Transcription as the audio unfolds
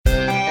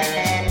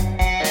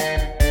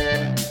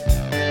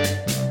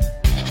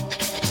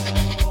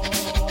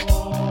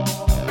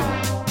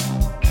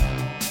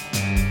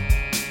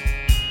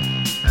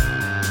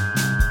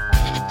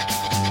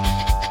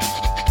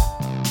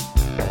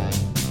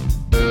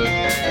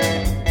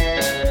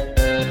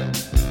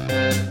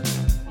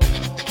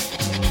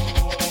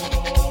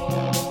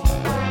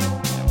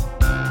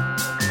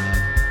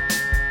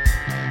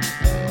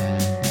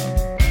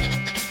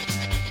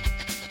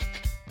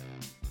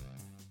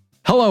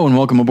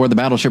welcome aboard the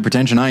Battleship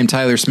Pretension. I am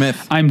Tyler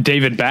Smith. I'm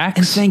David Bax.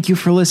 And thank you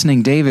for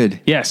listening, David.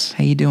 Yes.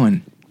 How you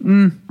doing?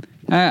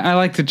 I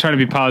like to try to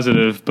be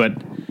positive, but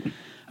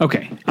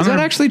okay. Is that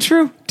actually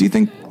true? Do you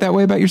think that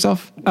way about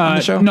yourself on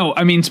the show? No,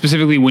 I mean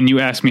specifically when you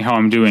ask me how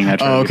I'm doing, I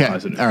try to be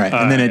positive. All right.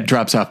 And then it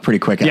drops off pretty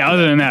quick. Yeah,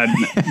 other than that,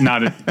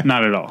 not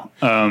at all.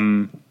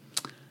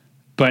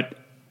 But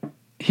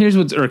here's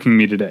what's irking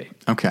me today.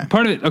 Okay.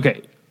 Part of it,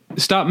 okay.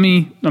 Stop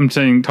me. I'm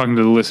talking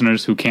to the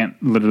listeners who can't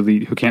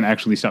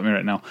actually stop me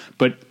right now.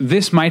 But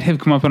this might have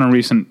come up on a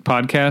recent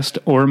podcast,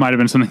 or it might have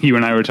been something you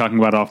and I were talking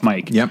about off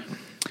mic. Yep.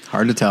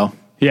 Hard to tell.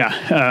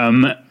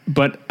 Yeah.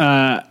 But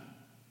I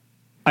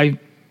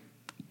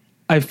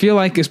feel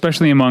like,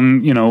 especially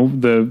among,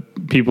 the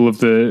people of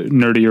the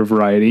nerdier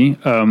variety,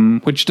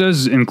 which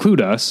does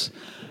include us,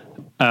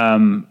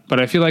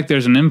 but I feel like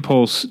there's an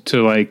impulse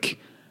to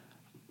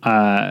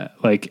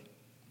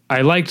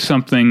I liked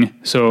something,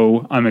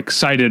 so I'm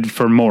excited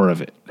for more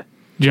of it. Do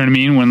you know what I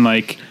mean? When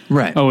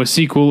right. A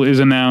sequel is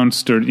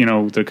announced, or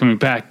they're coming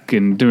back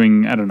and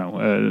doing, I don't know,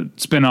 a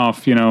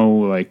spinoff.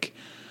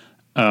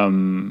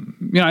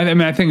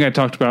 I think I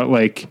talked about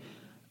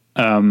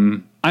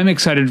I'm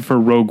excited for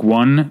Rogue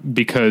One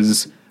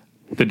because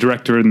the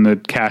director and the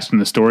cast and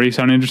the story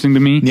sound interesting to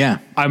me. Yeah.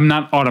 I'm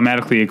not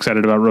automatically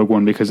excited about Rogue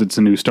One because it's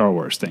a new Star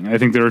Wars thing. I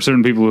think there are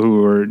certain people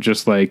who are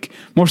just like,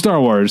 more Star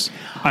Wars.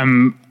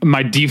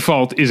 My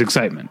default is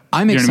excitement.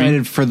 I'm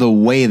excited for the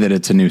way that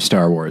it's a new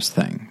Star Wars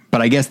thing,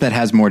 but I guess that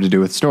has more to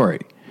do with story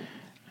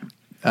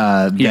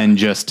than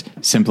just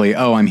simply,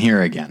 I'm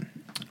here again.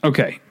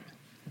 Okay.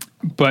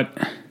 But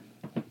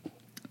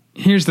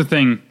here's the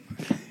thing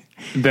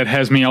that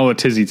has me all a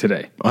tizzy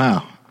today.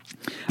 Wow.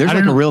 There's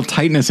a real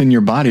tightness in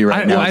your body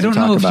right now. I don't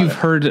know if you've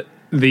heard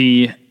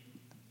the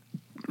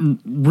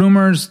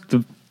rumors.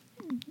 The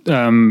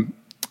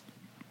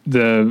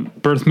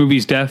Birth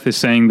movie's death is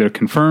saying they're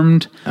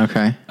confirmed.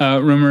 Okay.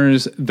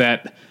 Rumors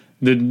that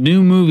the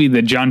new movie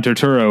that John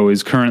Turturro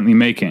is currently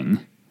making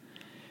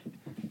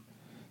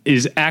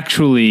is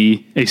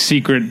actually a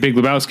secret Big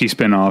Lebowski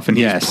spinoff, and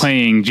he's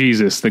playing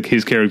Jesus,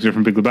 his character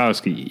from Big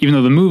Lebowski. Even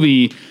though the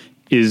movie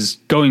is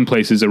going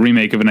places, a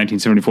remake of a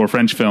 1974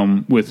 French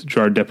film with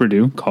Gerard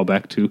Depardieu,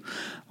 callback to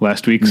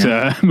last week's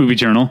movie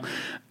journal.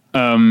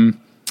 And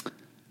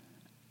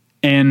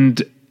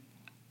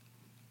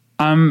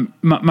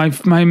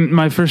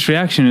my first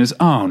reaction is,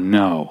 oh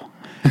no.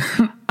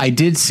 I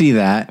did see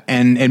that,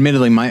 and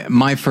admittedly,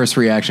 my first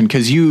reaction,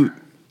 because you've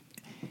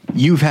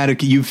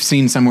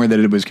seen somewhere that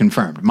it was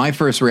confirmed. My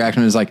first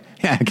reaction was like,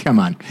 yeah, come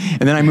on.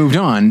 And then I moved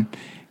on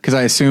because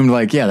I assumed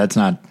that's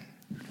not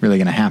really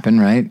going to happen,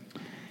 right?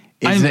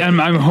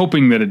 I'm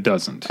hoping that it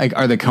doesn't.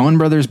 Are the Coen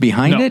brothers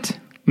behind it?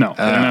 No,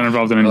 they're not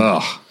involved in anything.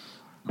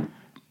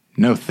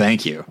 No,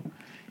 thank you.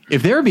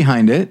 If they're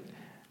behind it,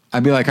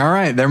 I'd be like, all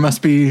right, there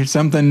must be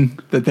something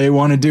that they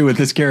want to do with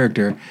this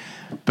character.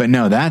 But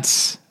no,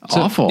 that's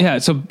awful. Yeah,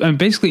 so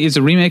basically it's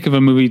a remake of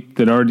a movie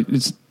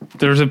that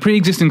there's a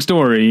pre-existing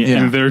story,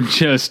 and they're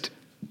just,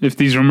 if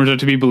these rumors are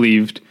to be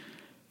believed,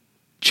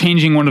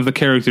 changing one of the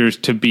characters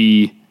to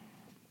be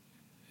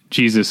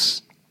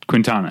Jesus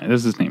Quintana.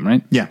 That's his name,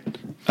 right? Yeah.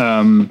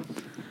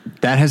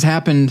 That has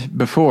happened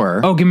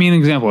before. Oh, give me an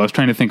example. I was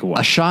trying to think of one.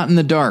 A Shot in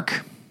the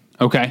Dark.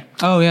 Okay.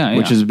 Oh, yeah.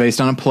 Which is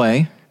based on a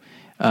play,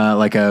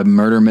 like a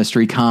murder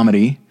mystery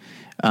comedy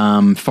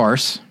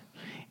farce.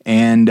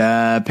 And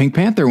Pink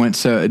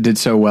Panther did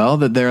so well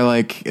that they're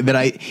like that.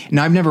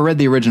 I've never read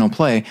the original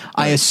play. Right.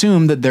 I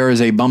assume that there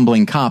is a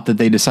bumbling cop that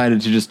they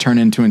decided to just turn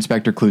into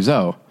Inspector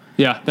Clouseau.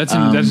 Yeah, that's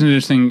an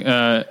interesting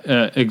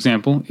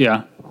example.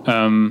 Yeah,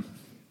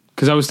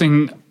 because I was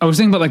thinking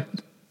about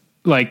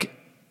like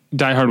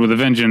Die Hard with a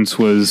Vengeance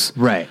was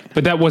right,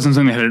 but that wasn't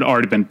something that had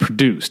already been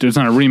produced. It was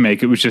not a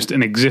remake. It was just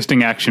an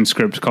existing action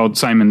script called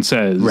Simon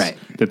Says,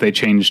 that they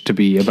changed to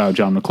be about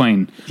John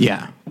McClane.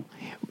 Yeah.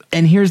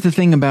 And here's the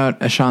thing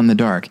about A Shot in the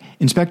Dark.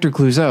 Inspector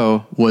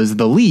Clouseau was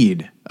the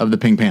lead of the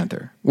Pink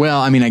Panther.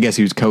 Well, I mean, I guess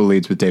he was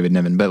co-leads with David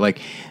Niven, but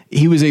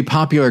he was a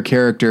popular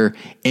character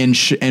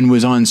and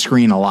was on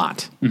screen a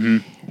lot.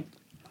 Mm-hmm.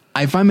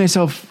 I find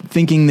myself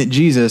thinking that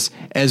Jesus,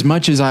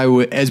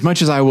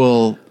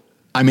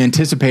 I'm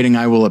anticipating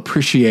I will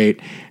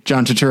appreciate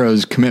John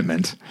Turturro's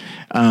commitment.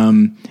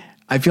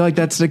 I feel like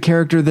that's the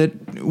character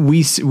that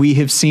we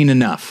have seen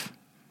enough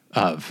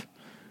of.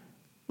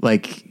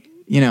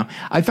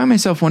 I find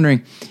myself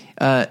wondering,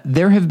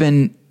 there have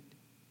been,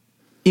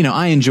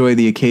 I enjoy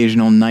the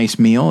occasional nice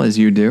meal, as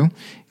you do,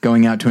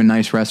 going out to a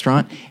nice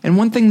restaurant. And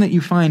one thing that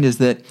you find is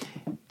that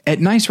at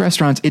nice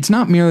restaurants, it's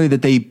not merely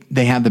that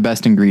they have the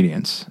best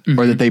ingredients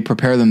or that they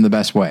prepare them the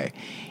best way.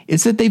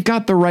 It's that they've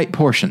got the right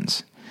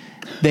portions.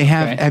 They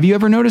have, have you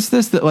ever noticed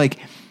this? That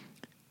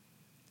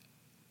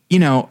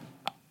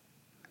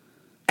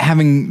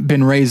having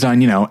been raised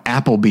on,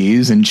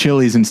 Applebee's and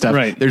Chili's and stuff,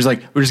 there's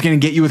we're just going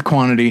to get you with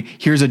quantity.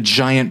 Here's a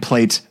giant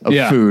plate of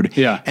food.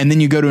 Yeah. And then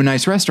you go to a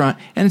nice restaurant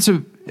and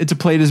it's a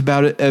plate is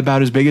about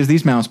as big as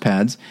these mouse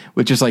pads,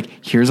 which is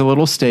here's a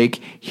little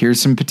steak, here's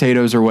some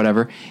potatoes or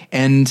whatever.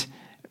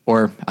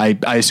 Or I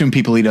assume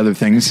people eat other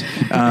things.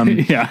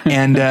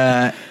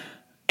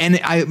 And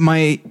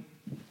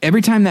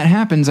every time that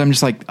happens, I'm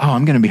just like, oh,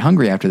 I'm going to be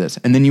hungry after this.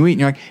 And then you eat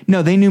and you're like,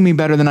 no, they knew me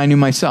better than I knew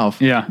myself.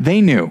 Yeah.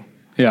 They knew.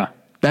 Yeah.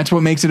 That's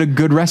what makes it a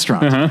good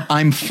restaurant. Uh-huh.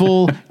 I'm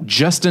full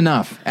just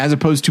enough, as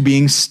opposed to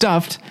being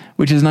stuffed,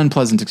 which is an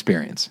unpleasant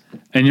experience.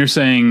 And you're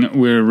saying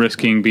we're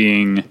risking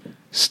being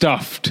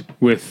stuffed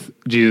with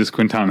Jesus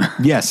Quintana.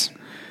 Yes.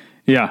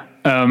 Yeah.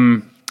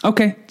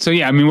 Okay. So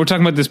yeah, I mean, we're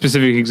talking about this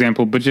specific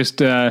example, but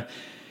just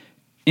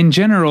in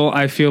general,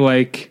 I feel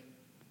like,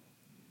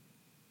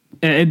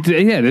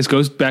 this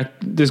goes back,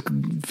 this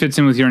fits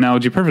in with your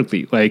analogy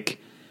perfectly. Like,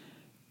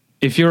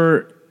 if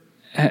you're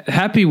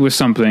happy with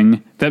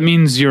something, that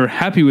means you're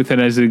happy with it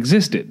as it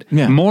existed.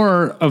 Yeah.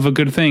 More of a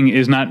good thing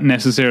is not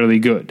necessarily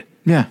good.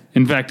 Yeah.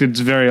 In fact, it's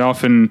very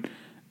often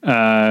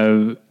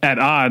at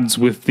odds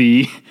with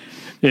the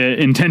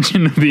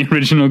intention of the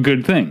original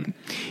good thing.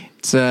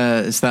 It's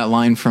that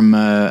line from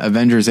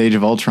Avengers: Age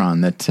of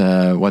Ultron that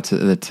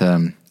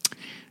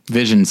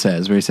Vision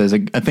says, where he says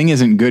a thing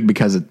isn't good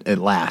because it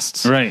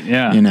lasts. Right.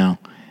 Yeah. You know.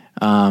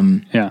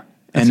 Yeah.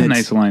 That's a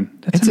nice line.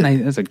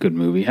 That's a good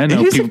movie. I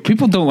know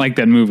people don't like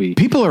that movie.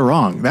 People are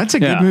wrong. That's a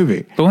good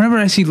movie. But whenever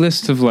I see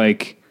lists of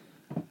like,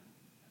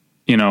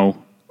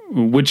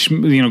 which,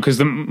 because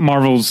the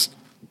Marvel's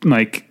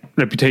like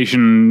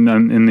reputation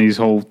in these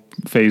whole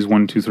phase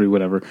 1, 2, 3,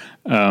 whatever,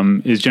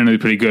 is generally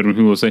pretty good. When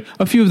people will say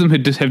a few of them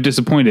have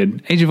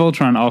disappointed. Age of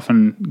Ultron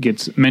often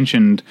gets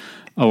mentioned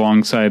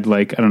alongside,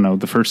 like, I don't know,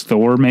 the first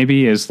Thor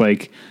maybe, as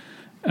like,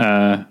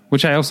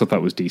 which I also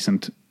thought was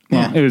decent.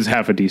 Well, it was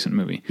half a decent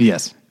movie.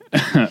 Yes.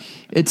 I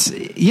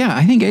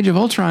think Age of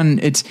Ultron,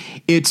 it's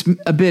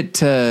a bit,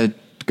 to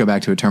go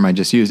back to a term I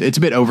just used, it's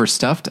a bit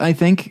overstuffed, I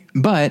think,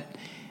 but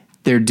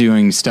they're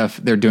doing good stuff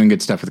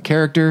with the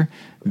character.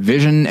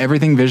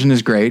 Everything Vision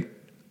is great.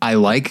 I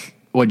like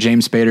what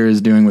James Spader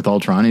is doing with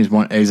Ultron.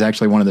 He's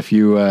actually one of the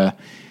few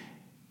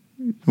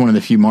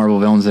Marvel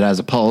villains that has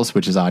a pulse,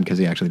 which is odd because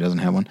he actually doesn't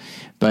have one.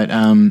 But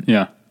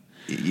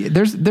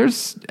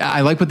there's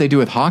I like what they do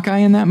with Hawkeye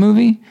in that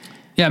movie.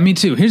 Yeah, me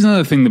too. Here's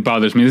another thing that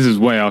bothers me. This is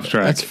way off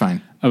track. That's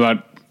fine.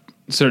 About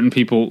certain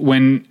people.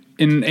 When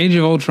in Age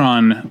of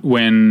Ultron,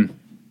 when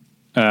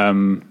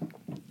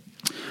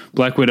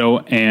Black Widow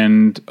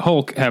and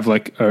Hulk have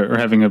are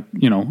having a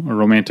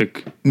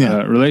romantic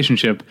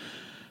relationship,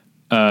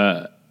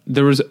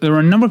 there were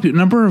a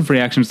number of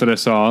reactions that I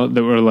saw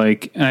that were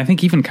like, and I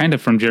think even kind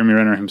of from Jeremy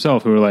Renner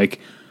himself, who were like,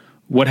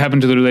 "What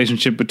happened to the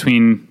relationship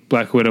between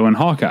Black Widow and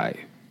Hawkeye?"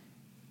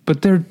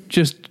 But they're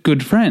just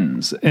good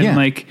friends, and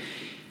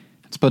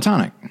it's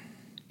platonic.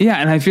 Yeah,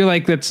 and I feel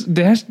like we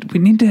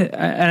need to,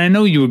 and I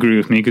know you agree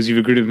with me because you've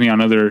agreed with me on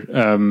other,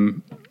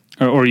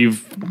 or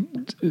you've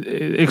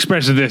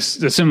expressed a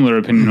similar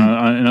opinion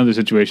in other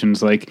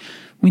situations. Like,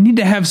 we need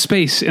to have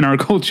space in our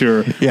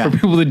culture for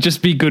people to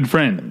just be good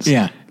friends.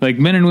 Yeah. Like,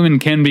 men and women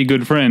can be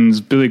good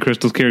friends, Billy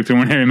Crystal's character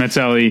when Harry Met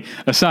Sally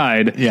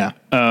aside. Yeah.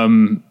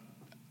 I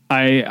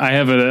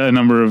have a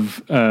number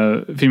of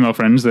female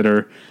friends that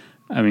are,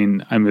 I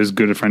mean, I'm as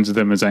good of friends with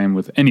them as I am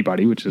with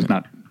anybody, which is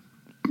not,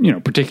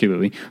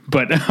 particularly,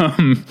 but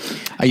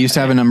I used to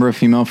have a number of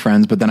female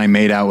friends, but then I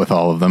made out with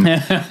all of them.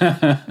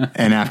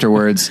 And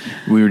afterwards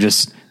we were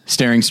just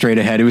staring straight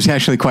ahead. It was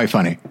actually quite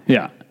funny.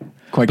 Yeah.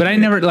 But I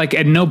never, like,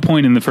 at no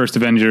point in the first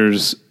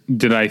Avengers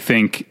did I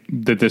think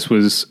that this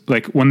was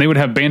like, when they would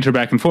have banter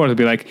back and forth, I'd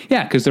be like,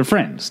 yeah, because they're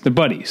friends, they're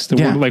buddies,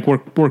 they're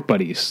work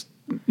buddies.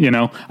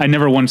 I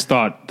never once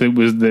thought that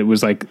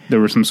was like there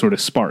was some sort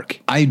of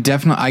spark. I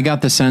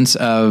got the sense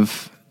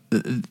of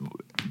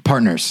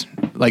partners,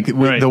 like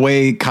the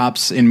way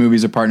cops in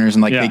movies are partners,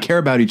 and they care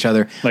about each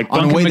other, like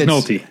Bunk and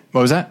McNulty. What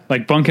was that?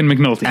 Like Bunk and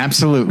McNulty.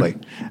 Absolutely.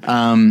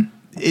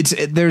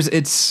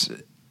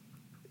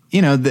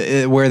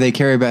 Where they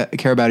care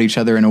about each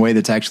other in a way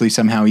that's actually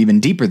somehow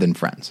even deeper than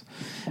friends.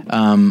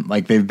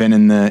 Like they've been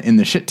in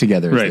the shit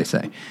together, as they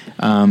say.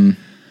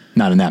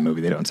 Not in that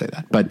movie, they don't say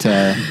that, but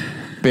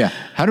yeah.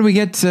 How do we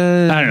get?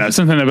 I don't know,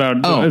 something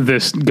about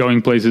this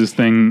going places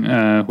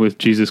thing with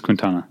Jesus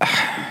Quintana.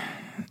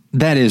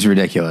 That is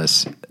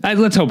ridiculous.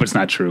 Let's hope it's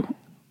not true.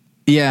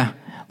 Yeah.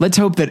 Let's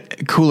hope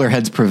that cooler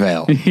heads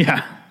prevail.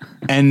 Yeah.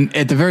 And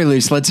at the very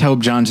least, let's hope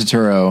John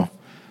Turturro,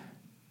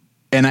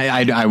 and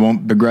I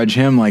won't begrudge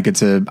him, like,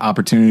 it's an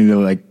opportunity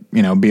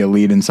to, be a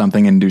lead in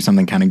something and do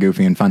something kind of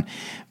goofy and fun.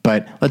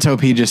 But let's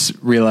hope he just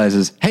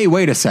realizes, hey,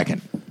 wait a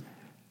second.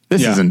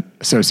 This isn't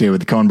associated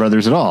with the Coen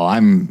brothers at all.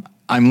 I'm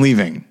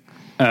leaving.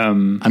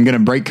 I'm going to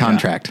break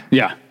contract.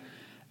 Yeah.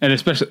 And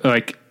especially,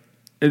 like,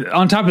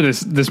 on top of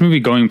this movie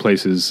Going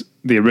Places,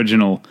 the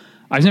original,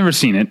 I've never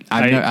seen it.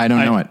 I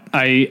don't know it.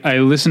 I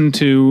listened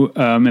to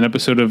an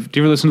episode of, do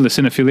you ever listen to the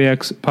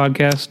Cinephiliacs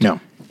podcast? No.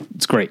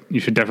 It's great. You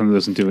should definitely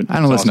listen to it. I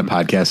don't listen to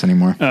podcasts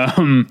anymore.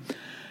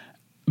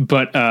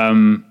 But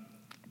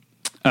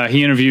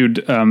he interviewed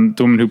the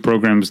woman who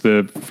programs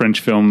the French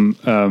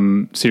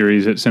film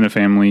series at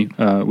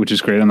Cinefamily, which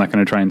is great. I'm not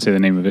going to try and say the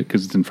name of it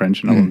because it's in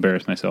French and I'll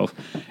embarrass myself.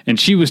 And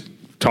she was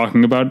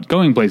talking about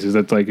going places.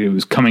 That's like, it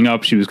was coming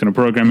up. She was going to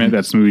program it.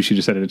 That's the movie she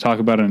decided to talk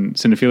about on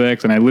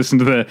Cinephiliacs. And I listened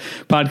to the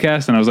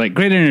podcast and I was like,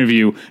 great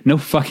interview. No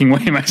fucking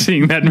way am I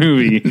seeing that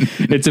movie.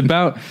 It's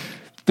about,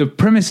 the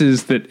premise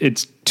is that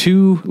it's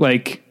two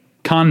like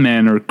con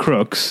men or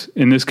crooks.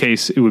 In this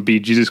case, it would be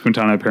Jesus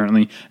Quintana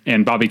apparently,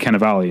 and Bobby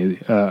Cannavale,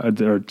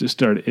 is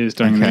starring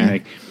in the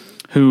remake,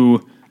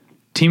 who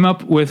team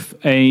up with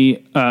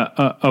a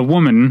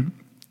woman.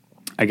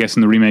 I guess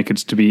in the remake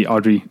it's to be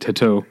Audrey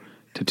Tautou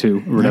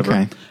or whatever.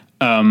 Okay.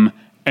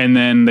 And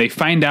then they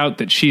find out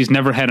that she's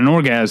never had an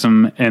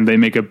orgasm, and they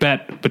make a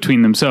bet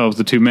between themselves,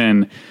 the two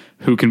men,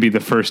 who can be the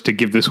first to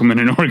give this woman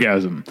an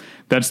orgasm.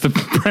 That's the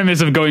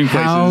premise of Going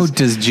Places. How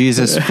does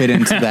Jesus fit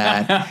into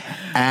that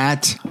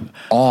at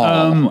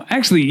all?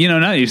 Actually, now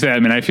that you say that, I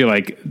mean, I feel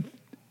like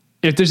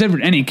if there's ever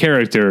any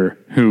character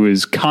who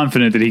is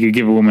confident that he could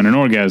give a woman an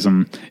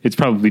orgasm, it's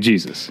probably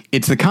Jesus.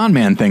 It's the con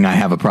man thing I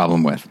have a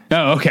problem with.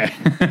 Oh, okay.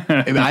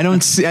 I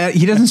don't see,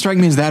 he doesn't strike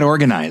me as that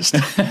organized.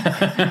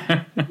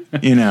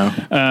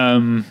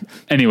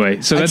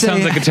 Anyway, so that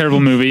sounds like a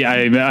terrible movie.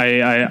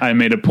 I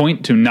made a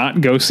point to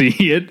not go see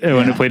it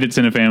when it played at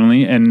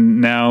Cinefamily, and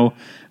now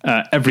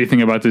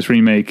everything about this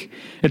remake,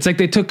 it's like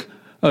they took,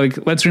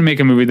 let's remake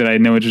a movie that I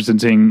had no interest in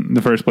seeing in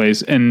the first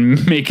place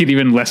and make it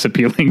even less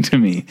appealing to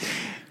me.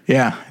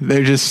 Yeah,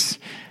 they're just,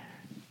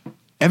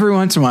 every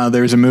once in a while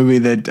there's a movie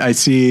that I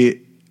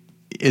see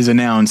is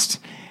announced,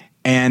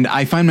 and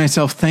I find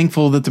myself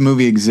thankful that the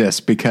movie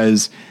exists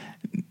because,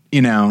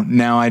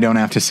 now I don't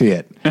have to see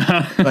it.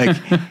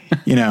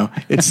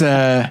 It's,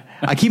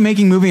 I keep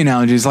making movie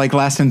analogies like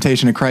Last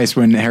Temptation of Christ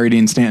when Harry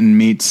Dean Stanton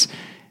meets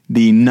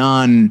the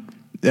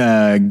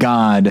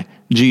God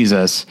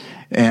Jesus,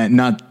 and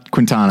not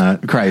Quintana,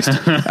 Christ.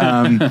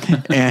 And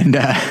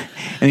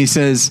he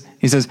says,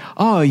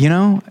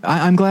 oh,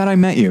 I'm glad I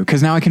met you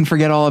because now I can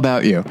forget all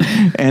about you.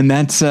 And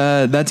that's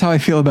how I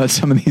feel about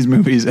some of these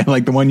movies,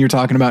 like the one you're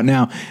talking about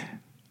now.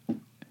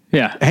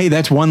 Yeah. Hey,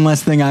 that's one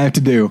less thing I have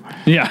to do.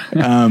 Yeah.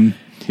 I'm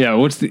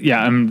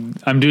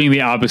doing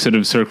the opposite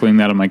of circling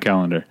that on my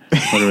calendar,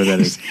 whatever that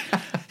is.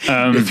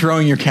 You're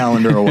throwing your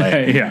calendar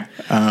away. Yeah.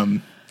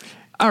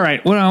 All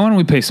right. Well, why don't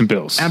we pay some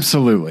bills?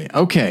 Absolutely.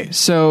 Okay.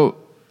 So,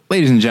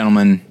 ladies and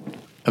gentlemen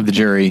of the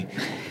jury,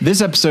 this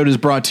episode is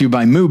brought to you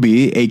by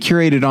Mubi, a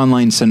curated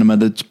online cinema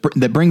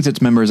that brings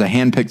its members a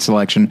hand-picked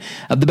selection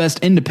of the best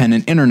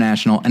independent,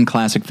 international, and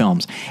classic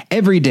films.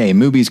 Every day,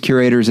 Mubi's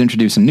curators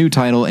introduce a new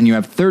title, and you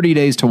have 30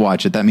 days to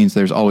watch it. That means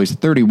there's always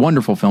 30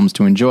 wonderful films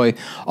to enjoy,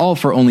 all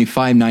for only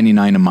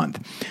 $5.99 a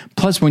month.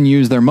 Plus, when you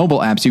use their mobile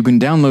apps, you can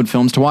download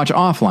films to watch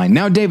offline.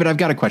 Now, David, I've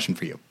got a question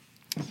for you.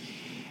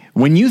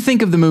 When you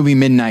think of the movie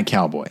Midnight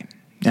Cowboy,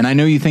 and I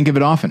know you think of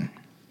it often,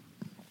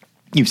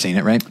 you've seen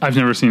it, right? I've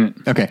never seen it.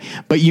 Okay.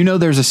 But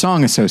there's a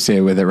song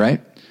associated with it,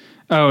 right?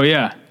 Oh,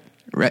 yeah.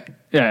 Right.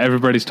 Yeah,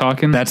 Everybody's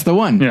Talking. That's the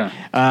one. Yeah.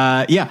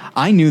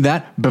 I knew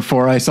that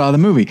before I saw the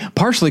movie,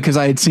 partially because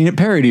I had seen it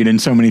parodied in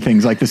so many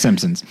things like The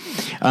Simpsons.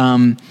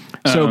 And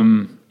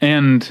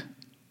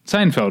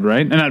Seinfeld,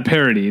 right? And not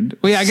parodied.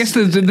 Well, yeah, I guess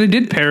they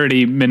did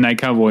parody Midnight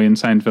Cowboy in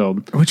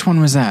Seinfeld. Which one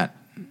was that?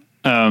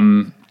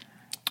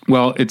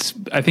 Well,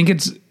 I think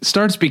it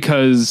starts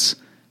because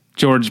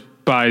George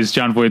buys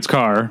John Voight's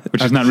car,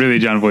 which is not really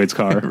John Voight's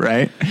car,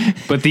 right?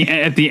 But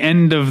at the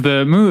end of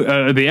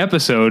the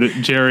episode,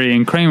 Jerry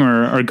and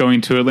Kramer are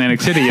going to Atlantic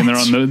City, and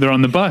they're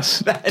on the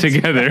bus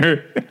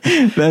together.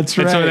 That's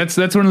right. And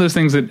so that's one of those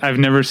things that I've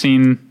never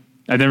seen.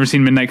 I've never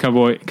seen Midnight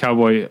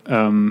Cowboy,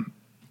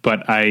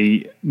 but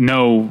I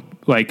know,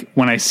 like,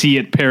 when I see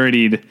it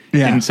parodied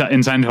in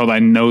Seinfeld, I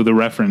know the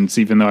reference,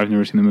 even though I've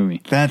never seen the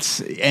movie.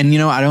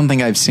 I don't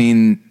think I've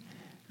seen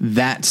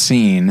that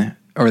scene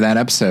or that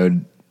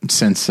episode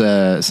since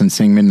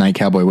seeing Midnight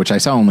Cowboy, which I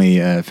saw only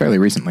fairly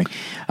recently.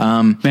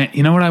 Man,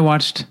 you know what I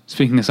watched?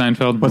 Speaking of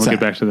Seinfeld, What's that? Get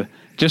back to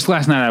just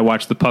last night I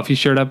watched the Puffy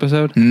Shirt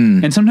episode.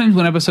 And sometimes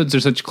when episodes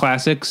are such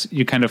classics,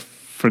 you kind of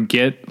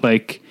forget,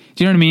 like,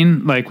 do you know what I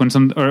mean? Like when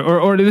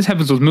or this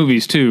happens with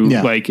movies too.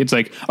 Yeah. Like it's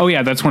like, oh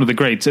yeah, that's one of the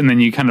greats, and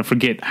then you kind of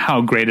forget how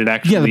great it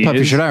actually is. Yeah, the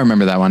Puffy Shirt, I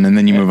remember that one, and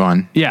then you move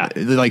on. Yeah.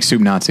 Like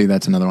Soup Nazi,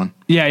 that's another one.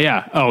 Yeah,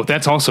 yeah. Oh,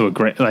 that's also a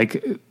great,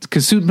 like,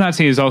 because Soup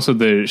Nazi is also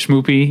the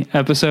Schmoopy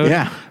episode.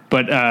 Yeah.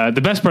 But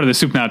the best part of the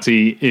Soup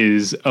Nazi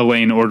is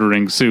Elaine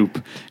ordering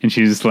soup, and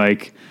she's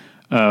like,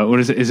 what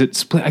is it? Is it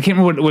split? I can't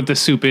remember what the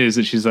soup is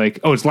that she's like,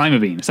 oh, it's lima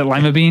bean. Is that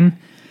lima bean?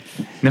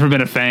 Never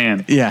been a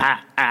fan. Yeah.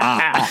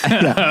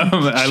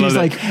 I she's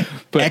like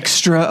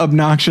extra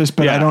obnoxious,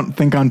 but I don't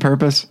think on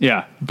purpose.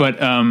 Yeah. But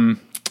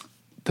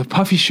the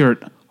Puffy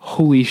Shirt,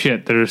 holy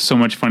shit, there's so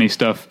much funny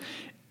stuff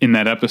in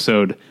that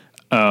episode.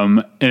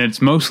 And it's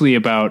mostly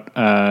about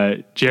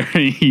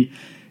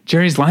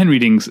Jerry's line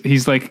readings.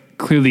 He's like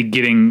clearly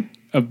getting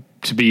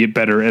to be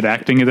better at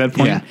acting at that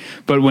point. Yeah.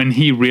 But when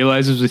he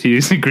realizes what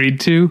he's agreed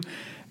to,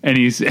 and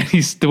he's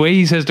the way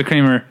he says to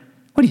Kramer,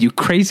 "What are you,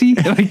 crazy?"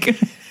 Like,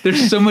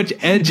 there's so much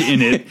edge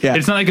in it. Yeah.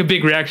 It's not like a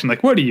big reaction,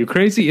 like, "What are you,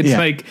 crazy?" It's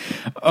like,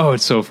 oh,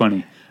 it's so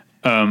funny.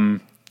 And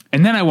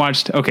then I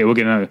watched. Okay, we'll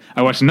get another.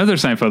 I watched another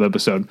Seinfeld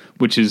episode,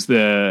 which is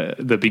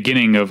the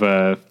beginning of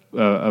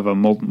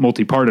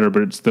multi-parter,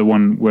 but it's the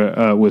one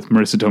where, with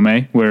Marissa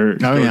Tomei, where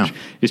George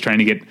is trying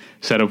to get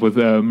set up with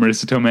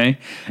Marissa Tomei,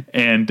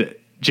 and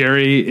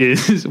Jerry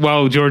is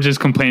while George is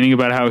complaining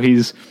about how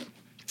he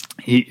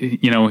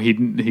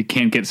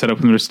can't get set up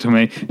with Marissa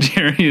Tomei,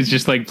 Jerry is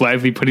just like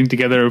blithely putting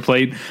together a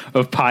plate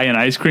of pie and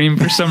ice cream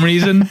for some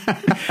reason,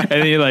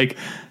 and he like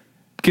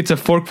gets a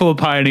forkful of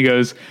pie and he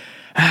goes,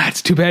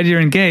 it's too bad you're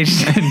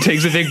engaged, and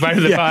takes a big bite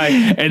of the pie.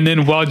 And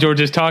then while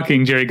George is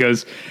talking, Jerry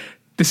goes,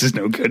 this is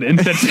no good,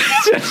 and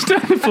sets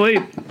down the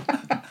plate.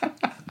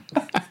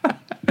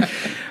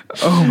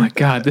 Oh my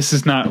God, this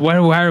is not, why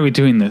are we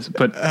doing this?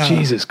 But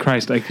Jesus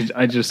Christ, I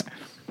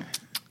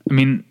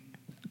mean,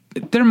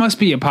 there must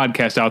be a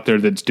podcast out there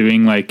that's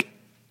doing like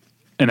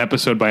an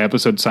episode by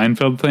episode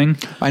Seinfeld thing.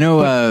 I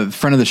know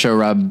friend of the show,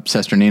 Rob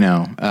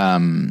Sesternino,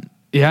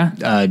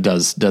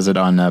 does it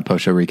on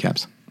post-show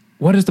recaps.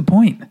 What is the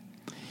point?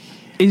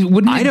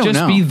 Wouldn't it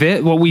just be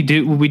that what we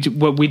do?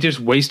 What we just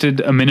wasted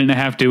a minute and a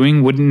half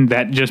doing? Wouldn't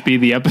that just be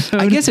the episode?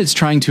 I guess it's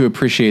trying to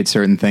appreciate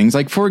certain things.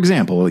 Like, for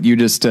example, you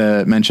just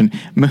mentioned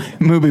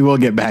movie we'll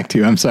get back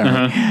to. I'm sorry.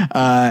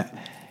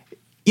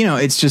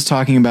 It's just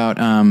talking about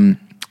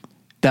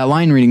that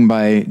line reading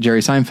by Jerry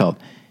Seinfeld.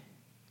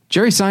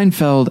 Jerry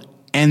Seinfeld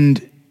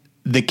and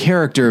the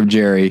character of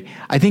Jerry,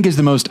 I think, is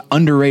the most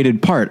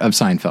underrated part of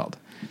Seinfeld.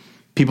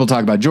 People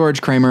talk about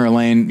George, Kramer,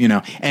 Elaine,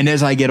 and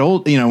as I get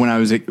old, when I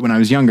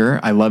was younger,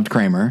 I loved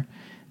Kramer.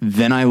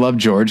 Then I loved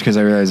George because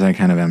I realized I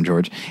kind of am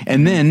George.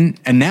 And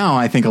now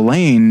I think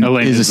Elaine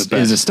is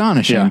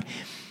astonishing. Yeah.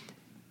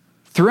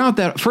 Throughout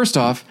that, first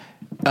off,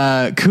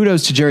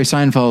 kudos to Jerry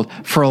Seinfeld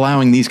for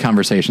allowing these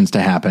conversations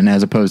to happen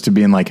as opposed to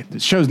being like, the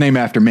show's named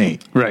after me.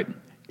 Right.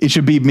 It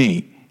should be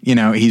me.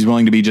 He's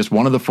willing to be just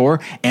one of the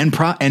four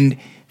and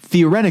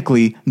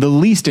theoretically the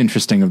least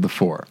interesting of the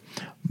four.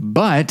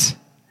 But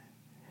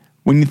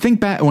when I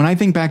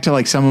think back to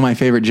like some of my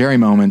favorite Jerry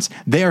moments,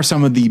 they are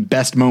some of the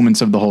best moments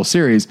of the whole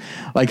series.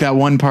 Like that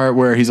one part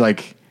where he's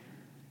like,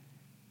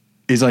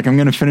 I'm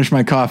going to finish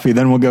my coffee.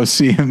 Then we'll go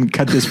see him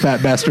cut this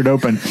fat bastard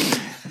open.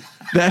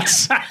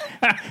 That's,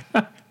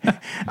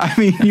 I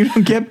mean, you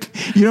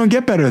don't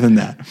get better than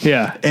that.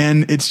 Yeah.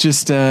 And it's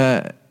just,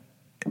 I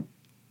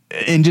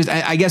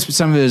guess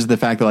some of it is the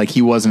fact that like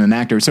he wasn't an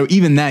actor. So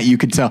even that you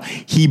could tell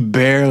he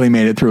barely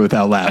made it through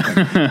without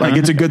laughing. Like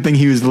it's a good thing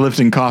he was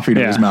lifting coffee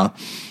to his mouth.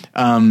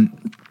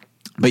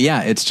 But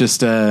yeah, it's just,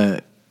 so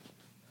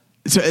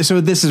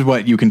this is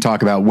what you can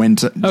talk about when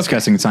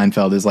discussing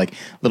Seinfeld is like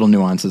little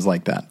nuances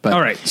like that. But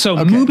all right. So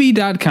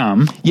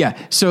Mubi.com. Yeah.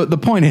 So the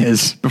point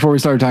is, before we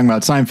started talking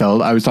about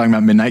Seinfeld, I was talking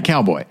about Midnight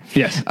Cowboy.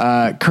 Yes.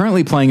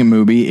 Currently playing at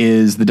Mubi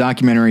is the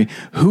documentary,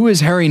 Who is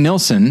Harry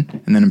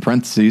Nilsson? And then in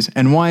parentheses,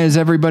 and why is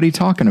everybody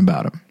talking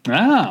about him?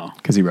 Oh.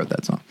 Because he wrote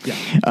that song.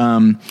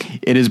 Yeah.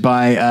 It is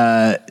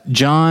by,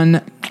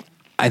 John,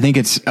 I think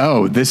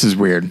this is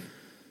weird.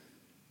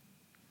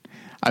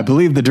 I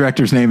believe the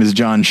director's name is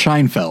John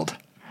Scheinfeld.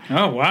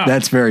 Oh, wow.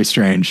 That's very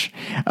strange.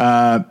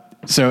 And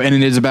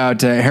it is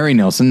about Harry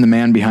Nilsson, the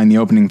man behind the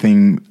opening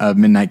theme of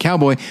Midnight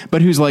Cowboy,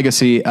 but whose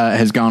legacy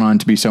has gone on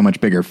to be so much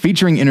bigger,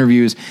 featuring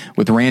interviews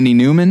with Randy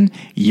Newman,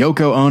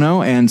 Yoko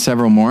Ono, and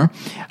several more.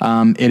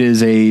 It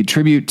is a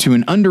tribute to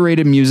an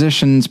underrated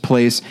musician's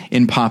place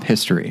in pop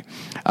history.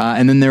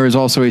 And then there is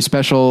also a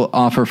special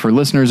offer for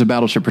listeners of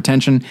Battleship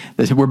Pretension.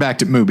 We're back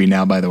to Mubi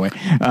now, by the way.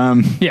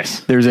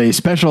 Yes. There's a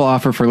special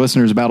offer for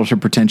listeners of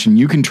Battleship Pretension.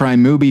 You can try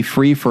Mubi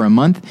free for a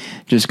month.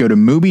 Just go to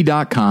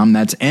Mubi.com.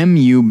 That's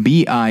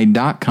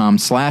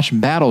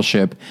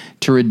MUBI.com/Battleship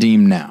to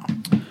redeem now.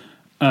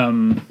 I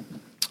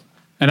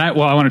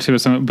wanted to say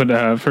something,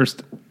 but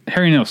first,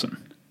 Harry Nilsson.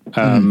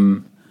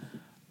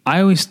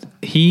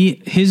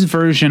 His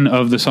version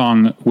of the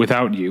song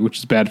Without You, which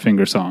is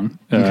Badfinger song.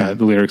 The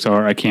lyrics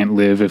are, I can't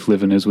live if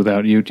living is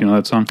without you. Do you know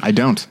that song? I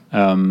don't.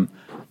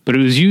 But it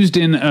was used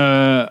in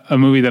a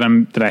movie that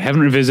I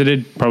haven't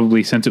revisited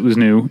probably since it was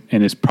new,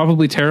 and is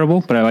probably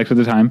terrible, but I liked it at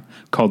the time,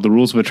 called The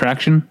Rules of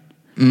Attraction.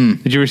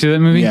 Did you ever see that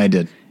movie? Yeah, I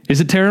did. Is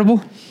it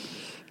terrible?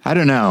 I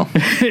don't know.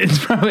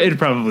 It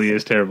probably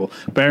is terrible.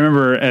 But I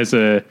remember as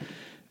a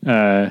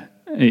young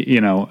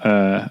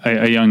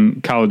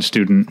college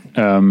student.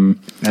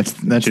 That's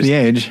the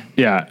age.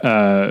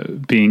 Yeah.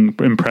 Being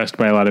impressed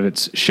by a lot of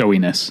its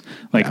showiness,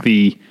 like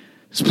the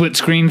split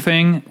screen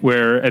thing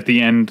where at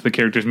the end the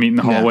characters meet in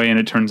the hallway and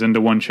it turns into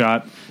one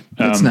shot.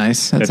 That's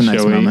nice. That's a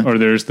nice showy. moment. Or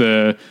there's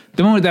the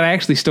moment that I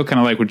actually still kind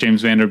of like with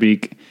James Van Der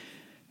Beek,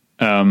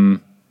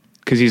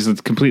 because he's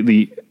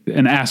completely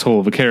an asshole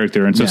of a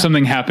character. And so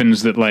something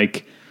happens that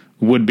like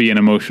would be an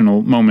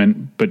emotional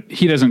moment, but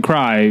he doesn't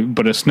cry,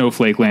 but a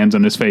snowflake lands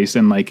on his face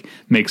and like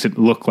makes it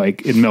look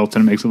like it melts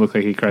and it makes it look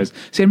like he cries.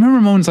 See, I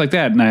remember moments like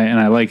that and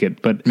I like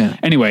it. But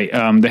anyway,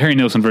 the Harry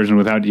Nilsson version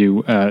Without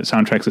You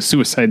soundtrack's a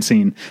suicide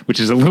scene, which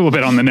is a little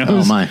bit on the nose.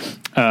 Oh my.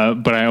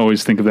 But I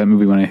always think of that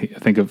movie when I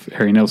think of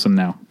Harry Nilsson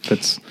now.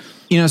 That's,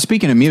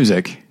 speaking of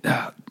music,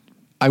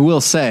 I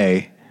will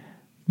say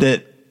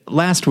that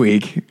last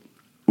week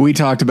we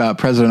talked about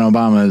President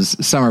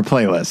Obama's summer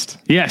playlist.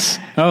 Yes.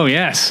 Oh,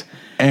 yes.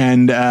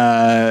 And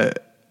I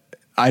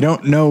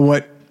don't know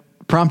what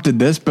prompted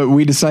this, but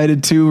we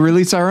decided to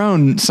release our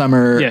own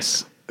summer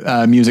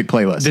music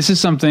playlist. This is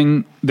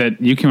something that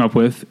you came up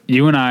with.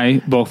 You and I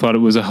both thought it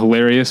was a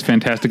hilarious,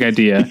 fantastic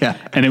idea. Yeah.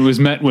 And it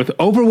was met with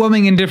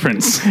overwhelming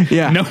indifference.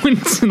 Yeah. No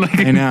one's like,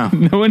 I know.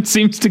 No one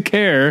seems to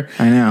care.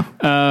 I know.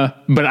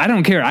 But I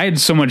don't care. I had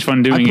so much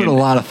fun doing it. I put a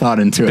lot of thought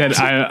into it.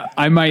 That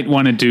I might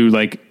want to do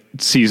like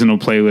seasonal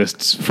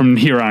playlists from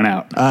here on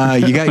out.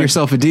 You got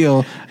yourself a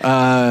deal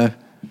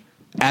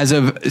as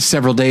of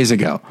several days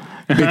ago,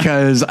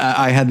 because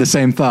I had the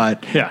same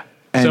thought. Yeah.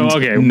 And so,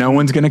 okay. No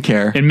one's going to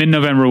care. In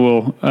mid-November,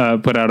 we'll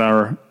put out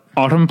our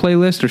autumn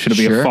playlist, or should it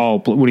be a fall?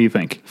 What do you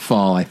think?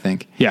 Fall, I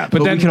think. Yeah,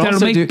 but that'll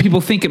make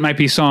people think it might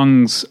be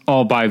songs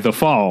all by the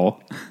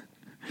fall.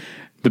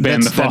 The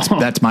band The Fall.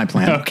 That's my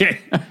plan. Okay.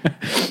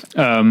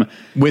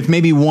 With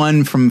maybe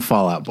one from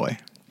Fall Out Boy.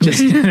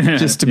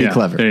 Just to be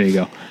clever. There you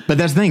go. But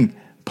that's the thing.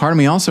 Part of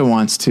me also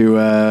wants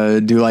to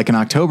do like an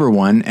October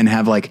one and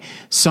have like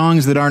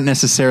songs that aren't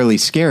necessarily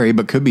scary,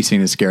 but could be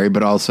seen as scary,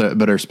 but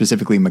are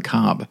specifically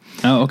macabre.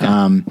 Oh,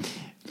 okay.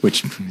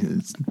 Which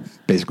is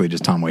basically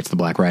just Tom Waits the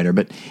Black Rider.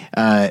 But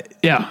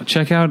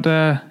check out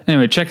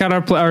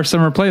our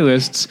summer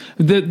playlists.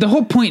 The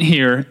whole point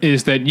here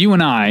is that you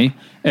and I,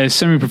 as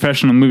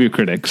semi-professional movie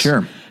critics,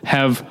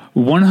 have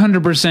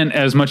 100%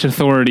 as much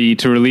authority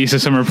to release a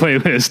summer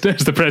playlist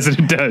as the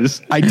president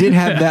does. I did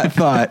have that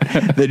thought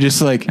that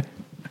just like,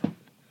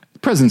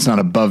 president's not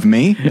above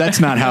me.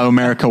 That's not how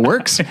America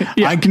works.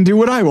 Yeah. I can do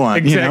what I want.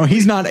 Exactly.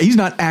 He's not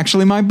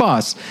actually my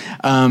boss.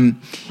 Now,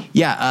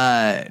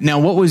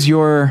 what was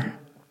your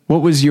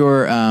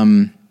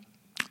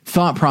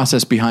thought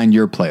process behind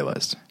your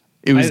playlist?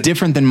 It was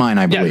different than mine,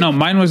 I believe. Yeah, no,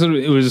 mine was,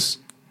 the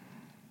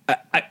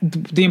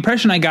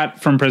impression I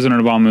got from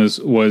President Obama's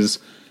was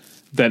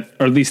that,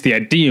 or at least the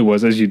idea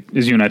was, as you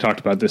and I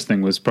talked about, this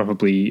thing was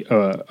probably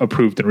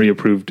approved and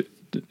reapproved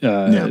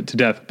to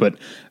death, but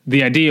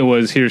the idea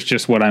was, here's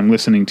just what I'm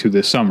listening to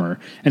this summer.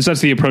 And so that's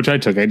the approach I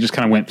took. I just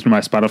kind of went through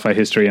my Spotify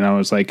history and I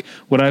was like,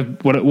 what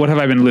have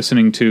I been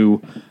listening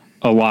to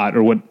a lot,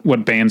 or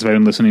what bands have I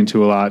been listening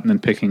to a lot, and then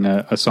picking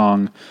a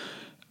song.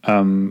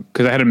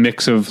 Cause I had a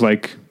mix of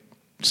like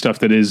stuff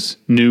that is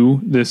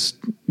new this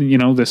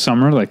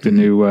summer, like the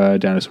new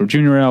Dinosaur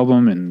Jr.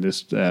 album, and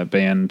this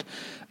band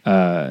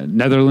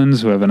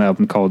Netherlands, who have an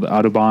album called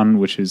Autobahn,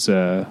 which is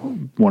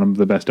one of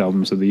the best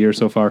albums of the year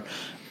so far.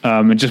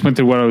 And just went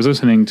through what I was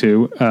listening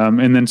to,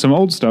 and then some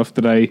old stuff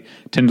that I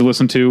tend to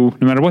listen to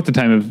no matter what the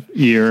time of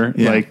year,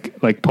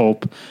 like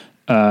Pulp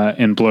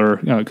and Blur,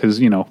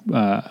 because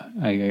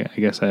I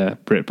guess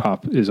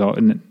Britpop is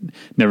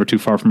never too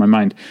far from my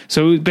mind.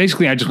 So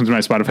basically, I just went through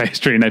my Spotify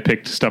history and I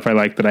picked stuff I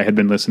liked that I had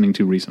been listening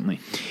to recently.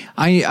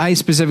 I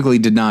specifically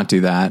did not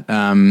do that,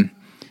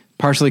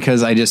 partially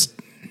because I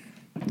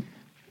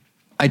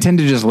tend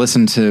to just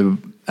listen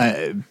to.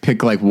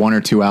 Pick like one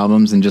or two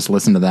albums and just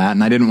listen to that.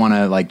 And I didn't want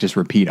to like just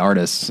repeat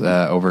artists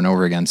over and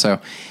over again. So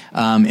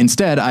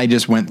instead I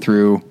just went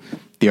through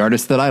the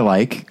artists that I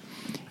like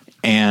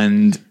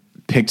and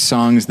picked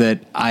songs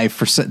that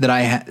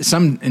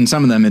some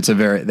of them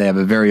they have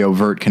a very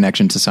overt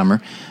connection to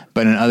summer,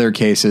 but in other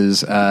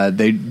cases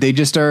they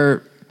just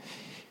are.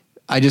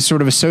 I just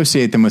sort of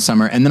associate them with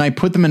summer, and then I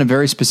put them in a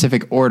very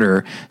specific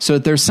order so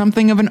that there's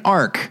something of an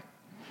arc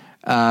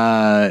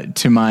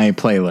to my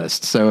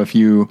playlist. So if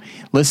you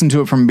listen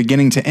to it from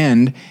beginning to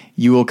end,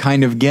 you will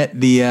kind of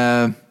get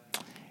the,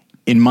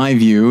 in my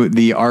view,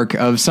 the arc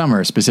of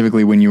summer,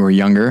 specifically when you were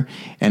younger.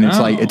 And it's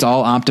like, it's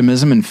all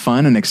optimism and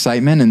fun and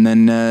excitement. And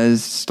then,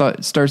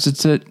 starts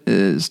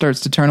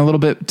to turn a little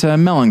bit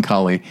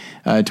melancholy,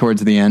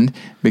 towards the end,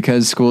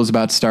 because school is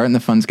about to start and the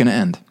fun's going to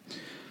end.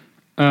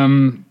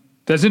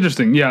 That's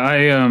interesting.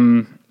 Yeah.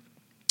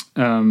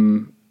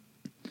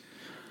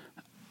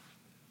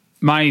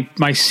 My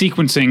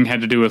sequencing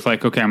had to do with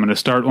like, okay, I'm going to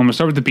start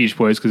with the Beach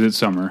Boys because it's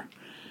summer.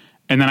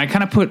 And then I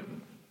kind of put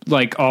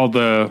like all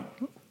the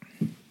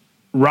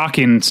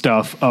rockin'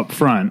 stuff up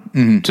front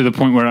to the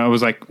point where I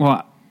was like,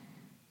 well,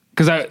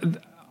 because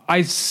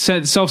I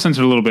said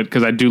self-censored a little bit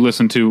because I do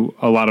listen to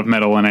a lot of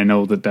metal and I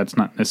know that that's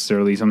not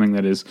necessarily something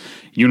that is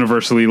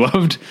universally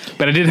loved,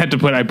 but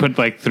I put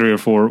like 3 or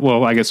 4,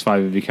 well, I guess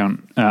 5 if you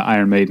count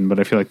Iron Maiden, but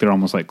I feel like they're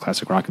almost like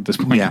classic rock at this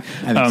point. Yeah,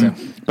 I think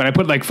so. But I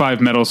put like 5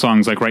 metal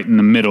songs like right in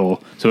the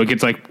middle, so it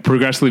gets like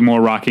progressively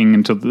more rocking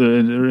until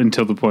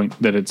the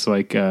point that it's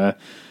like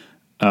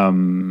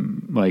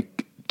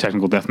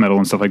technical death metal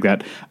and stuff like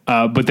that.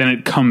 But then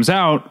it comes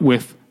out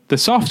with the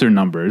softer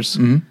numbers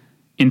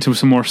into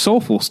some more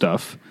soulful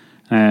stuff.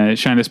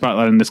 Shine a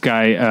spotlight on this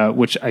guy,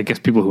 which I guess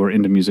people who are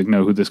into music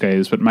know who this guy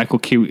is, but Michael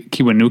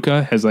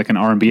Kiwanuka has like an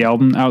R&B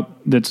album out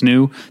that's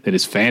new that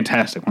is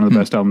fantastic. One of the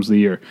best albums of the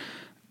year.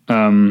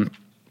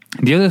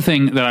 The other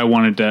thing that I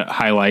wanted to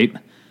highlight,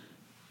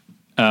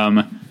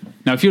 now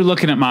if you're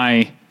looking at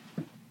my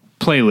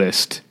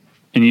playlist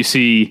and you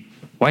see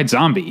White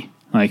Zombie,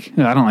 like,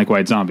 I don't like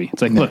White Zombie.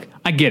 It's like, look,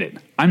 I get it.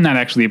 I'm not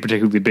actually a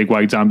particularly big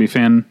White Zombie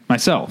fan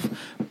myself,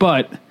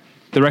 but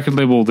the record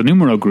label, the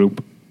Numero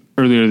Group,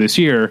 earlier this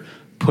year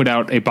put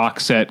out a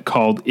box set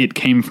called It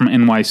Came from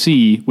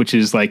NYC, which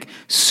is like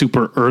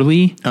super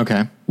early.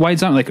 Okay. White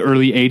Zombie, like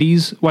early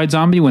 80s White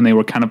Zombie, when they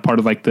were kind of part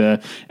of like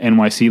the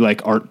NYC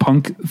like art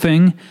punk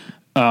thing.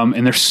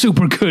 And they're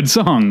super good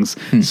songs.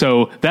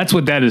 So that's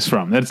what that is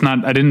from. That's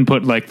not, I didn't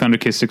put like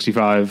Thunderkiss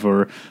 65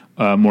 or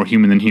More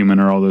Human Than Human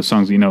or all those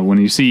songs. You know, when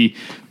you see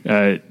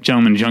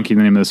Gentleman Junkie,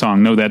 the name of the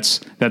song, no, that's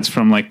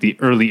from like the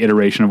early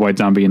iteration of White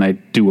Zombie, and I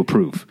do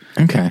approve.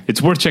 Okay.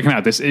 It's worth checking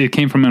out. This It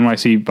Came from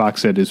NYC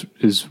box set is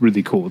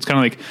really cool. It's kind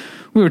of like,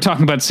 we were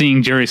talking about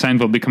seeing Jerry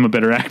Seinfeld become a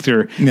better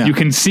actor. Yeah. You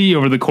can see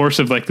over the course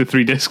of like the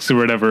 3 discs or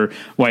whatever,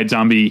 White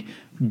Zombie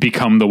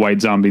become the White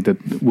Zombie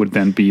that would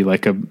then be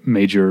like a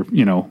major,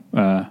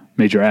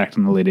 major act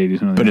in the late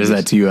 80s. And but 90s. Is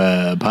that to you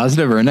a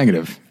positive or a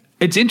negative?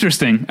 It's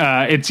interesting.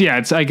 I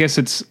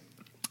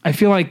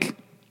feel like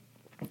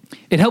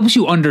it helps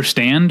you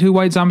understand who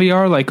White Zombie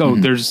are. Like,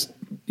 there's,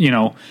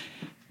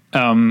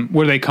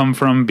 where they come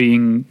from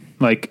being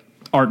like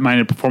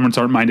art-minded, performance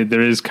art-minded.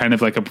 There is kind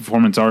of like a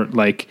performance art,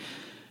 like,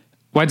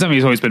 White Zombie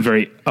has always been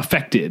very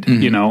affected,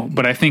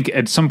 but I think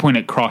at some point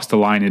it crossed the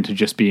line into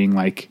just being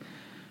like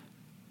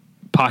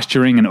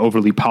posturing and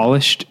overly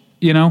polished,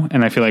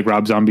 and I feel like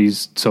Rob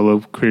Zombie's solo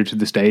career to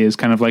this day is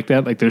kind of like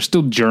that. Like, there's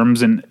still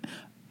germs in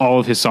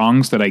all of his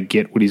songs that I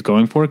get what he's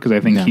going for, because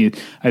I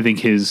think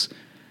his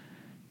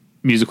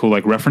musical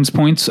like reference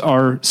points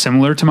are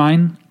similar to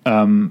mine,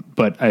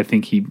 but I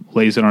think he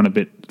lays it on a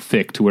bit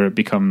thick to where it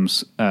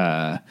becomes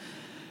I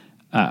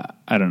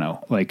don't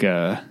know, like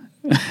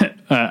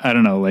I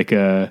don't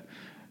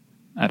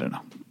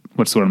know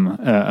what's the word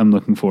I'm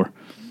looking for.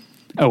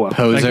 Oh, well,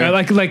 poser,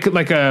 like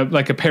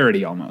a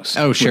parody almost.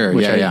 Oh, sure,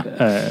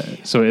 yeah.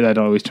 So that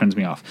always turns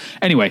me off.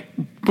 Anyway,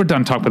 we're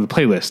done talking about the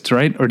playlists,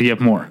 right? Or do you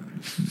have more?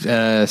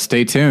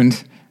 Stay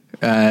tuned.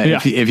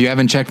 If you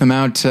haven't checked them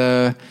out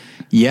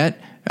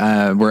yet,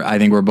 I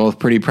think we're both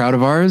pretty proud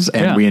of ours,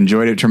 and we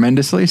enjoyed it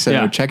tremendously.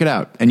 So check it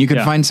out, and you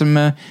can find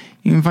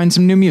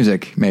some new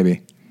music,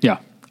 maybe. Yeah.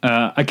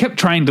 I kept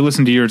trying to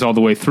listen to yours all the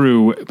way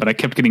through, but I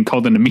kept getting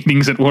called into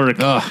meetings at work.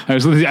 I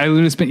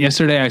literally spent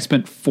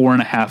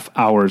 4.5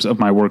 hours of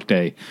my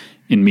workday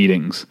in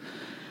meetings.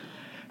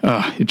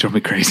 It drove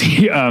me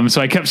crazy. So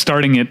I kept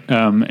starting it,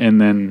 and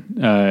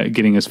then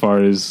getting as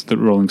far as the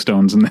Rolling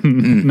Stones, and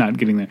then not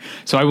getting there.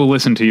 So I will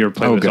listen to your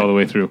playlist all the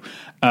way through.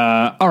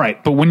 All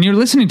right. But when you're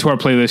listening to our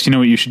playlist,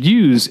 what you should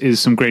use is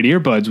some great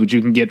earbuds, which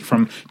you can get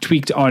from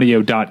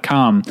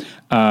tweakedaudio.com.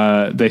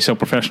 They sell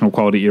professional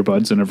quality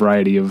earbuds in a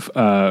variety of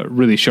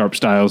really sharp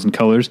styles and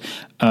colors.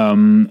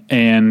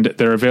 And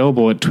they're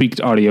available at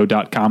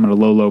tweakedaudio.com at a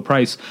low, low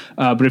price.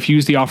 But if you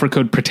use the offer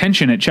code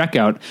pretension at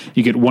checkout,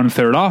 you get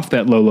 1/3 off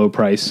that low, low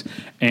price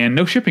and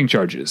no shipping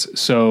charges.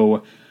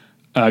 So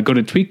go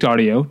to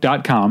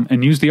tweakedaudio.com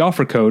and use the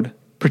offer code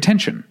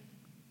pretension.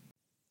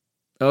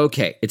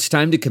 Okay, it's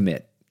time to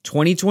commit.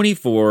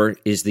 2024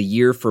 is the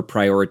year for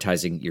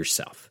prioritizing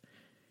yourself.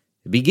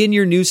 Begin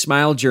your new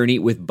smile journey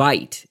with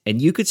Byte,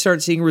 and you could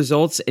start seeing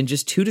results in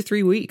just 2 to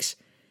 3 weeks.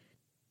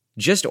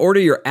 Just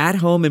order your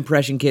at-home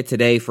impression kit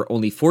today for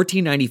only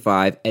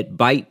 $14.95 at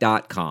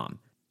Byte.com.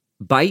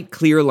 Byte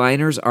clear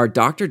liners are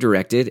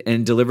doctor-directed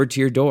and delivered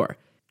to your door.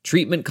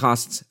 Treatment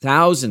costs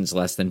thousands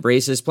less than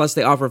braces, plus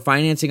they offer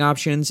financing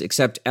options,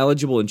 accept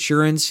eligible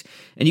insurance,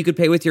 and you could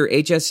pay with your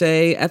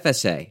HSA,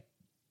 FSA.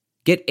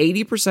 Get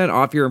 80%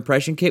 off your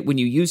impression kit when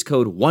you use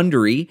code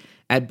WONDERY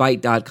at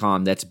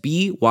Byte.com. That's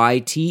BYTE.com.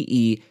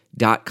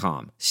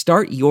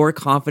 Start your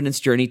confidence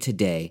journey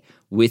today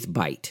with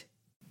Byte.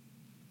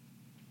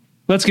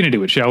 Let's get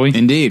into it, shall we?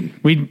 Indeed.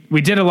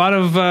 We did a lot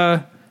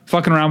of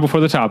fucking around before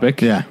the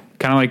topic. Yeah.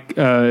 Kind of like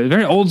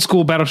very old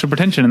school Battleship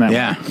Pretension in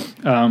that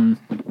one.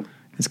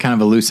 It's kind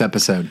of a loose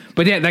episode.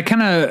 But yeah, that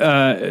kind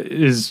of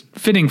is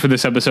fitting for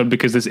this episode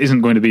because this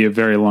isn't going to be a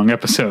very long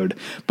episode.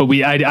 But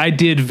I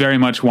did very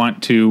much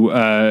want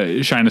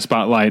to shine a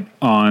spotlight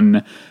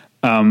on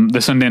the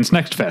Sundance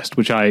Nextfest,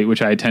 which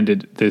I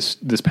attended this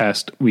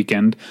past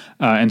weekend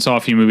and saw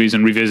a few movies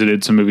and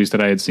revisited some movies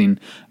that I had seen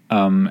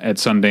at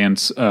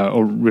Sundance.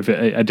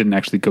 I didn't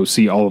actually go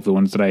see all of the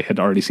ones that I had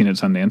already seen at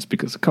Sundance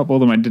because a couple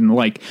of them I didn't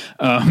like.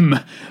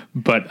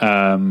 But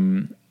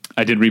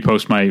I did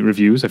repost my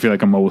reviews. I feel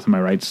like I'm well within my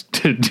rights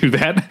to do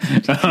that.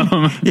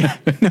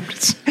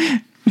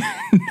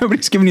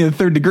 Nobody's giving you the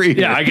third degree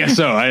here. Yeah, I guess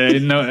so.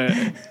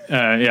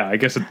 I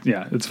guess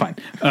it's fine.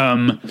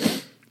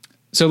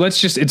 So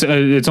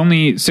it's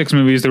only 6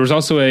 movies. There was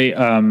also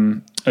a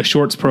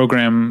shorts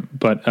program,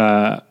 but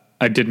I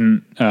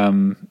didn't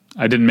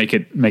make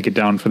it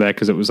down for that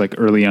because it was like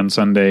early on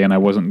Sunday and I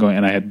wasn't going,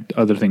 and I had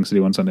other things to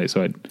do on Sunday.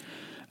 So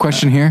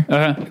Question here.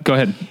 Go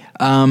ahead.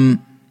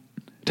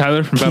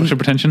 Tyler from Battleship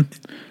Pretension.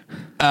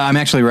 I'm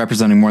actually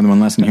representing more than one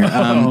lesson here.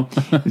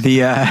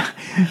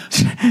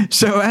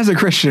 So as a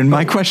Christian,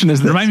 my question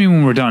is this. Remind me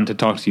when we're done to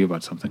talk to you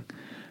about something.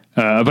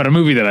 About a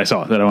movie that I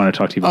saw that I want to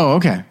talk to you about. Oh,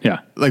 okay. Yeah.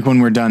 Like when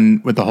we're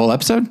done with the whole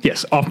episode?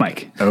 Yes, off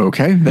mic.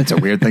 Okay. That's a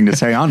weird thing to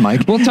say on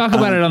mic. We'll talk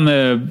about it on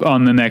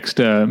the next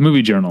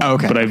movie journal.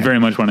 Okay. But I very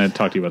much want to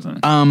talk to you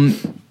about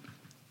something.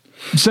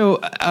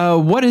 So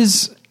what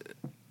is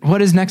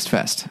What is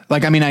Nextfest?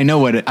 Like, I mean, I know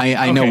what it,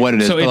 I know what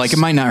it is, so but like, it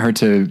might not hurt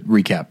to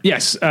recap.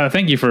 Yes,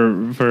 thank you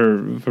for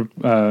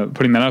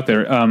putting that out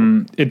there.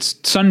 It's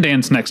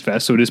Sundance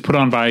Nextfest, so it is put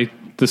on by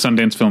the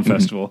Sundance Film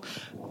Festival,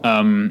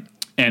 and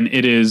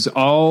it is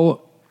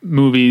all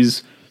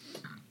movies.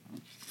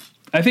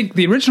 I think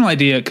the original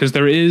idea, because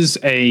there is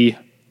there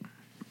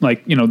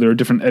are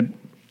different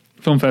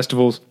film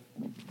festivals.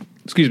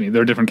 Excuse me,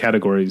 there are different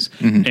categories,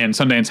 and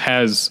Sundance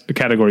has a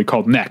category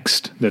called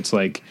Next. That's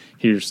like,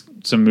 here's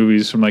some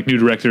movies from like new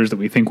directors that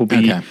we think will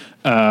be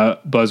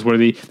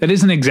buzzworthy. That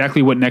isn't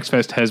exactly what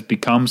Nextfest has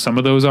become. Some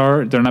of those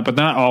are. They're not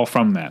all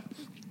from that.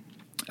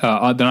 They're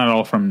not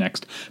all from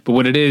Next. But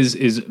what it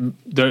is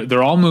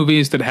they're all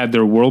movies that had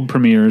their world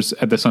premieres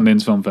at the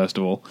Sundance Film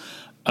Festival,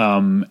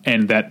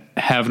 and that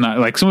have not,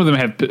 like, some of them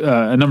have,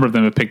 a number of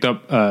them have picked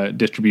up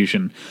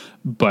distribution,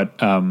 but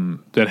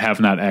that have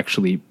not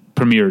actually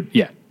premiered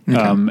yet.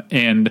 Okay.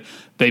 And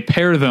they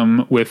pair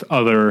them with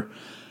other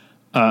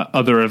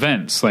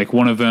events. Like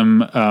one of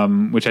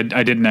them, which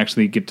I didn't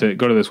actually get to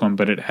go to this one,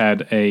 but it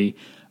had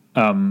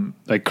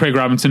like Craig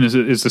Robinson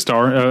is the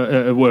star,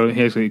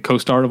 he actually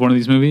co-star of one of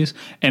these movies.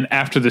 And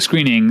after the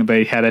screening,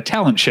 they had a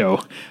talent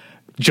show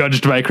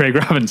judged by Craig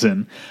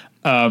Robinson.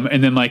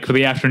 And then like for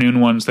the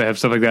afternoon ones, they have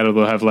stuff like that. Or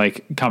they'll have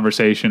like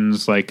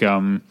conversations, like,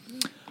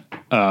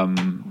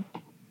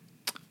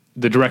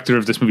 the director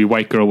of this movie,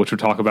 White Girl, which we'll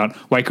talk about.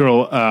 White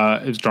Girl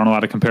has drawn a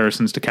lot of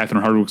comparisons to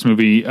Catherine Hardwicke's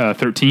movie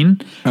 13.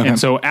 Okay. And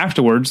so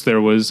afterwards,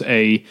 there was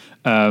a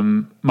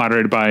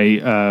moderated by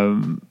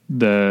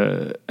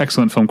the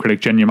excellent film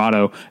critic Jen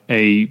Yamato,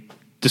 a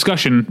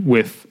discussion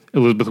with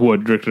Elizabeth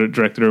Wood,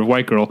 director of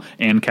White Girl,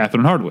 and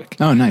Catherine Hardwicke.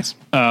 Oh, nice.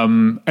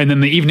 And then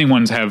the evening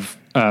ones have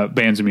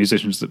bands and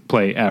musicians that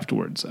play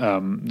afterwards.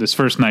 This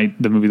first night,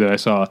 the movie that I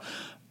saw,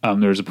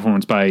 there was a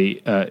performance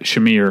by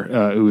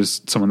Shamir, who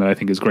is someone that I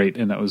think is great,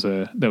 and that was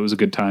a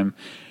good time.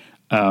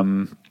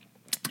 And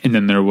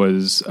then there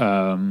was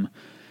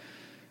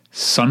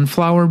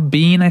Sunflower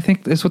Bean, I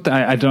think is what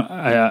I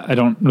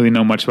don't really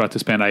know much about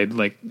this band. I'd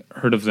like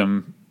heard of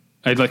them.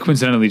 I'd like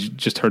coincidentally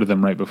just heard of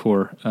them right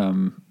before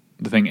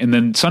the thing. And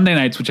then Sunday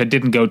nights, which I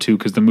didn't go to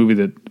because the movie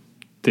that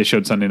they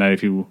showed Sunday night,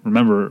 if you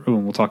remember,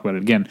 and we'll talk about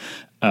it again,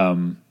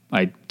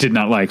 I did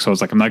not like, so I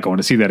was like, I'm not going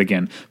to see that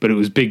again. But it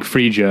was Big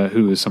Frisia,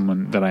 who is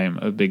someone that I am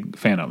a big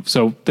fan of.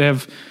 So they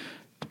have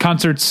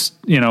concerts,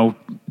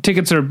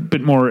 tickets are a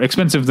bit more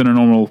expensive than a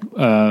normal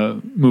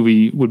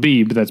movie would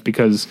be, but that's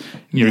because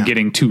you're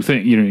getting two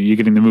things. You're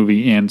getting the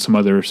movie and some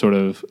other sort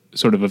of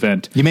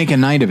event. You make a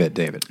night of it,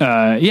 David.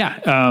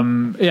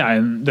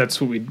 And that's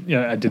what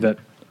I did that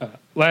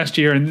last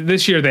year, and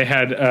this year they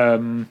had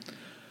a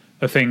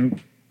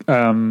thing.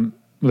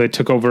 They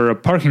took over a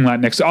parking lot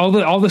next. All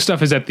the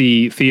stuff is at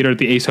the theater at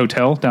the Ace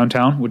Hotel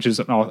downtown, which is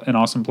an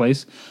awesome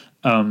place.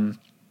 And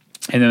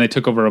then they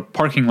took over a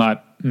parking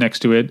lot next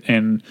to it,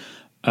 and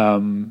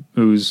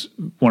who's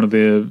one of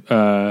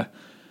the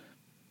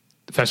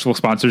festival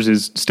sponsors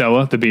is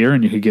Stella, the beer,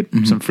 and you could get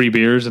some free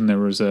beers. And there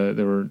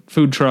were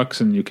food trucks,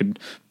 and you could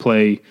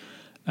play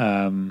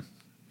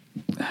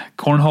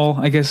cornhole,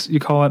 I guess you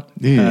call it.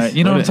 You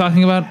know what I'm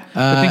talking about?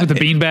 The thing with the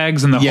bean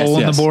bags and the hole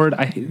in the board.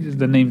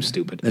 The name's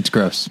stupid. It's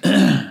gross.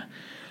 I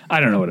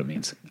don't know what it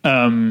means.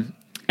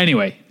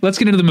 Anyway, let's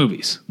get into the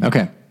movies.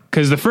 Okay.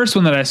 Because the first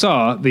one that I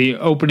saw, the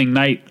opening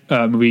night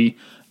movie,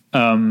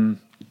 I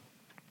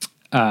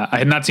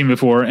had not seen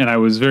before, and I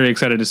was very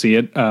excited to see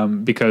it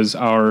because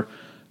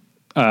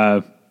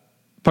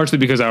partially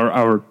because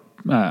our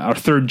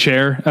third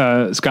chair,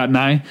 Scott and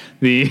I,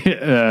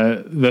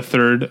 the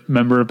third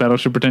member of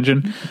Battleship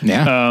Pretension,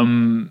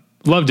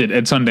 loved it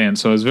at Sundance.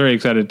 So I was very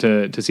excited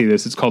to see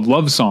this. It's called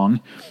Love Song.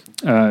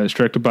 It's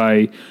directed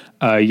by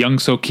Young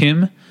So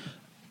Kim,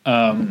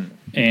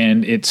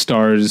 and it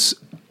stars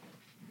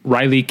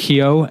Riley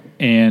Keough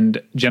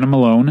and Jenna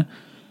Malone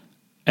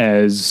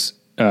as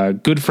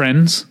good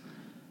friends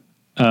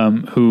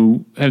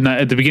who have not,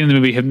 at the beginning of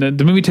the movie,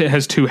 the movie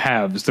has two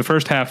halves. The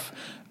first half,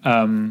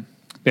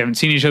 they haven't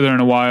seen each other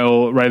in a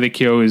while. Riley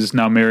Keough is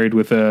now married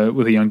with a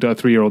young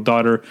 3-year-old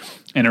daughter,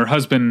 and her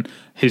husband,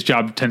 his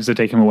job tends to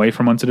take him away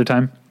for months at a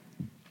time.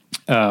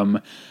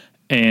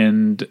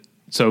 And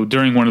so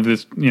during one of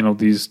this,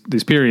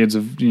 these periods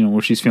of,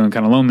 where she's feeling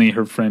kind of lonely,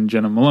 her friend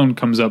Jenna Malone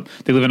comes up.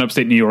 They live in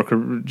upstate New York.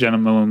 Jenna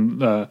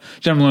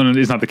Malone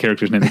is not the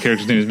character's name. The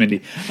character's name is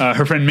Mindy.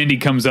 Her friend Mindy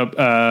comes up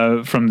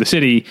from the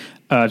city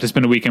to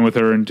spend a weekend with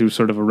her and do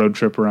sort of a road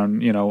trip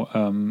around,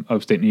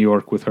 upstate New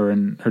York with her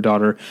and her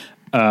daughter.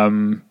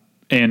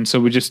 And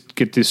so we just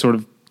get these sort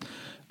of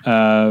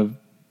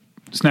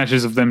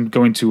snatches of them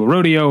going to a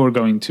rodeo or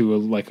going to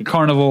a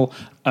carnival.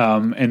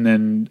 And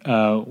then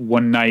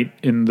one night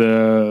in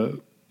the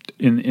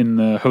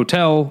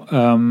hotel,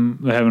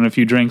 they're having a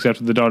few drinks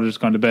after the daughter's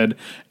gone to bed,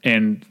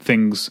 and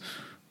things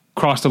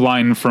cross the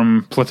line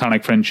from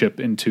platonic friendship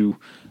into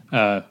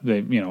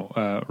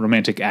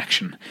romantic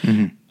action.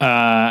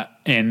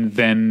 And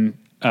then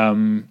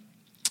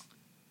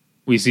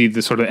we see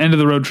the sort of end of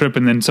the road trip,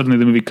 and then suddenly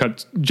the movie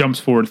jumps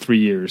forward 3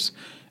 years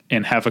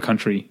and half a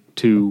country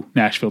to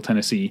Nashville,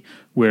 Tennessee,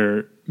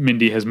 where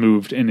Mindy has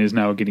moved and is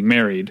now getting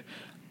married,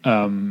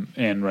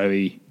 and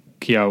Riley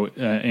Keough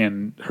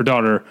and her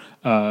daughter,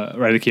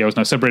 Riley Keough, is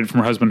now separated from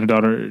her husband.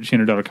 She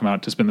and her daughter come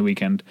out to spend the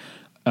weekend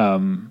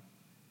for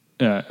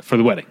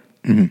the wedding.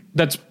 Mm-hmm.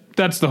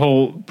 That's the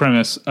whole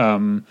premise,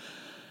 and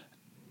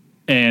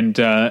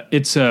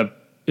it's a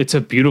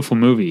beautiful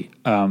movie,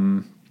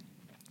 and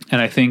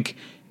I think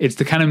it's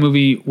the kind of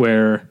movie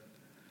where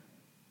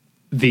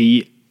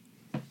the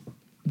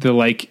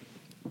like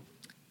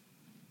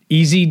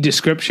easy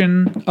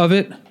description of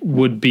it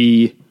would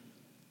be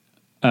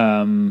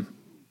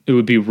it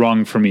would be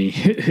wrong for me.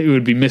 It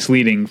would be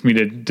misleading for me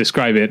to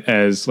describe it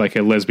as like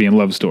a lesbian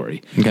love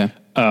story. Okay.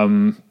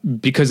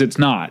 Because it's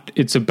not.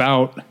 It's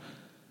about,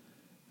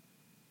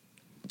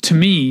 to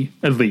me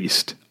at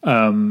least,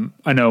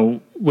 I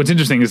know what's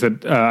interesting is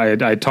that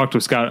I talked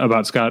with Scott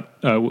about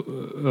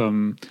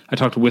I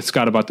talked with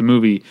Scott about the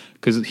movie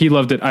because he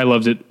loved it, I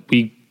loved it.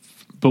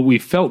 But we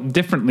felt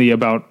differently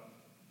about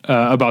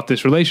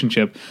this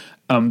relationship.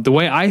 The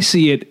way I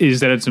see it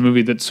is that it's a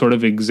movie that's sort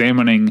of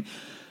examining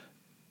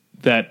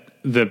that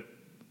the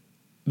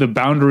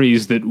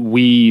boundaries that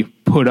we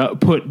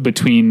put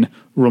between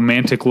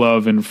romantic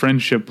love and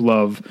friendship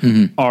love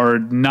are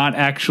not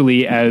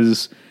actually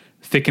as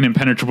thick and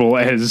impenetrable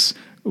as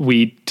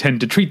we tend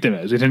to treat them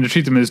as. We tend to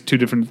treat them as two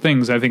different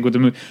things. I think with the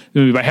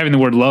movie by having the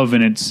word love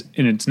in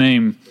its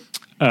name,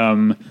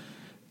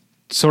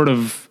 sort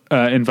of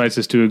invites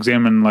us to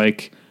examine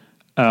like,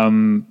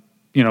 love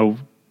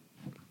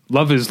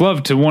is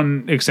love to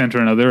one extent or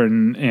another,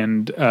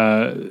 and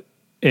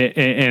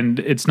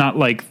it's not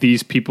like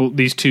these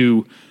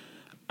two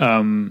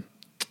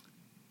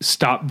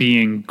stop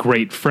being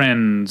great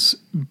friends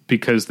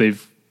because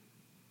they've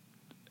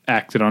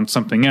acted on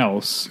something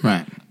else.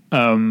 Right.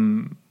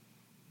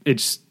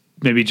 It's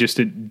maybe just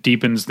it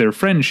deepens their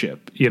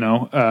friendship.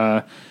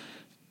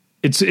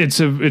 It's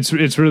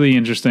really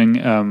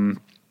interesting.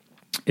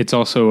 It's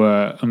also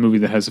a movie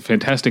that has a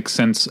fantastic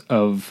sense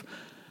of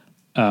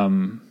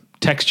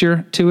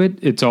texture to it.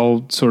 It's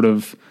all sort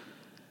of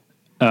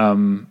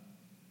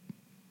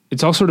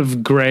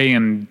gray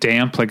and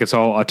damp, like it's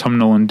all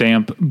autumnal and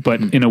damp,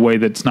 but in a way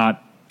that's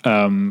not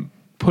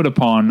put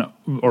upon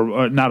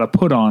or not a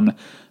put on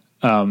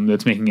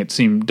that's making it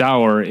seem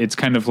dour. It's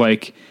kind of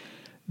like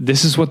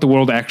this is what the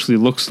world actually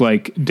looks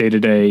like day to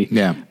day.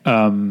 Yeah.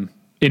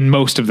 In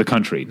most of the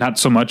country, not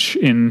so much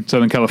in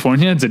Southern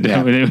California. We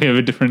have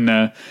a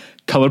different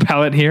color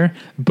palette here,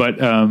 but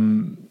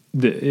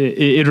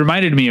it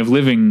reminded me of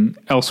living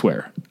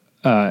elsewhere.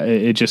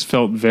 It just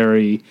felt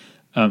very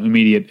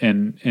immediate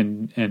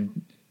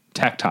and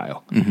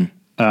tactile.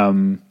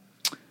 Mm-hmm.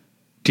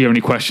 Do you have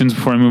any questions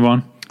before I move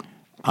on?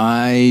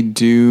 I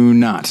do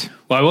not.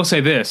 Well, I will say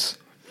this.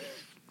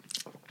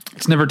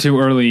 It's never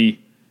too early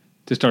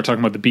to start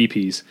talking about the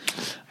BPs.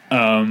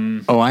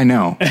 I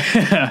know.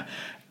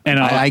 And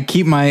I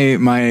keep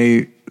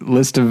my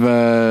list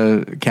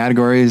of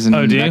categories and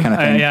that kind of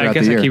thing. Yeah, I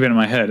guess I keep it in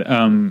my head.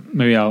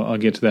 Maybe I'll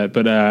get to that.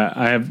 But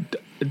I have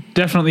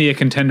definitely a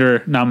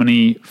contender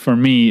nominee for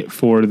me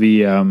for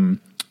the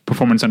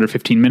Performance Under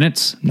 15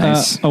 Minutes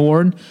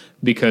award,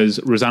 because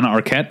Rosanna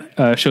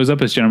Arquette shows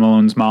up as Jenna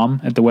Malone's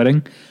mom at the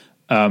wedding,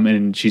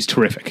 and she's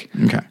terrific.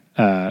 Okay,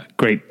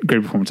 great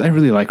performance. I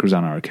really like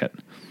Rosanna Arquette.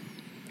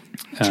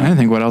 I'm trying to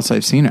think what else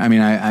I've seen. I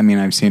mean,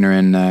 I've seen her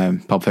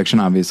in Pulp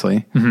Fiction,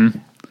 obviously. Mm-hmm.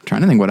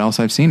 Trying to think what else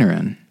I've seen her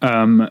in.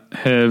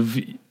 Have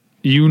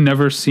you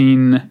never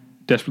seen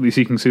Desperately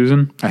Seeking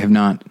Susan? I have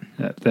not.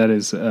 That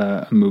is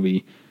a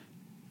movie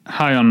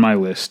high on my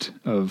list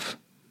of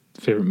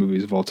favorite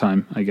movies of all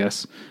time, I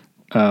guess.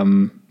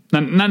 Not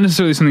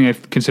necessarily something I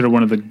consider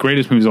one of the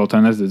greatest movies of all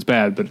time. That's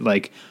bad, but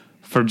like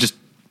for just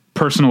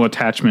personal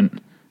attachment,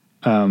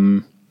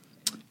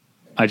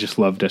 I just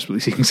love Desperately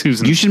Seeking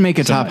Susan. You should make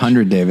a top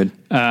 100, David.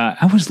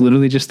 I was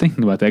literally just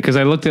thinking about that because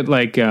I looked at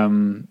like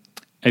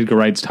Edgar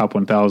Wright's top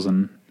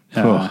 1,000.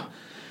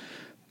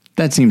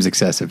 That seems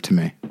excessive to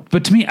me.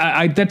 But to me,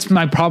 that's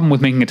my problem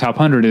with making a top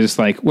 100 is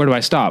like, where do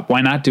I stop?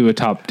 Why not do a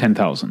top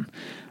 10,000?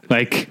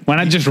 Like, why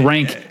not just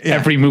rank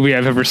every movie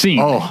I've ever seen?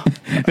 Oh,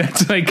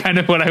 that's like kind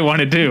of what I want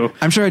to do.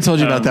 I'm sure I told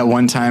you about that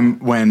one time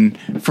when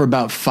for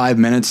about 5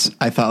 minutes,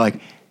 I thought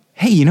like,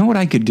 hey, you know what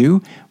I could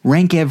do?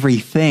 Rank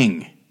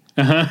everything.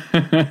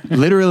 Uh-huh.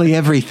 Literally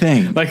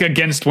everything. Like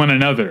against one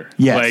another.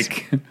 Yes.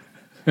 Like,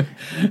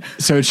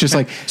 so it's just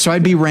like, so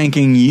I'd be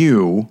ranking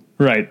you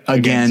right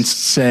against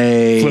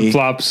say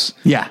flip-flops.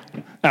 Yeah.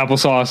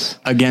 Applesauce.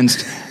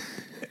 Against.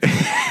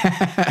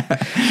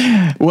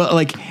 Well,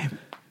 like,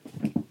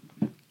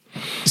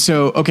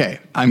 so, okay,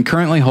 I'm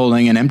currently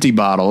holding an empty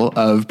bottle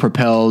of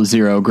Propel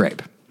Zero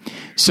Grape.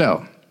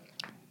 So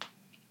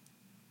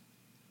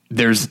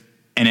there's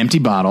an empty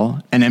bottle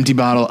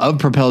of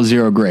Propel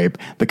Zero Grape,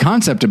 the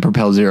concept of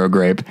Propel Zero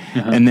Grape,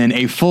 and then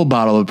a full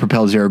bottle of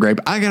Propel Zero Grape.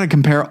 I got to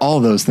compare all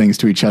those things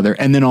to each other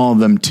and then all of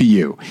them to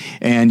you.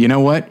 And you know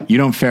what? You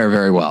don't fare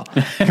very well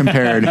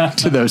compared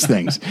to those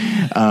things.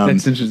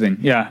 That's interesting.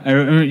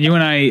 Yeah. You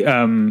and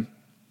I,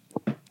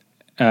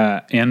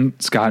 and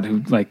Scott,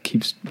 who like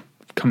keeps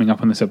coming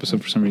up on this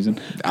episode for some reason.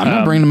 I'm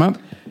not bringing them up.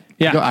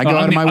 Yeah, I go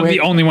out of my way. I'm the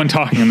only one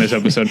talking in this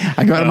episode.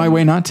 I go out of my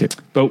way not to.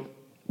 But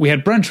we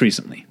had brunch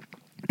recently,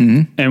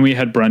 and we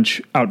had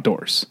brunch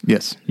outdoors.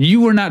 Yes.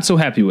 You were not so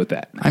happy with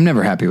that. I'm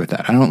never happy with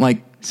that. I don't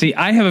like... See,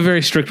 I have a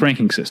very strict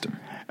ranking system.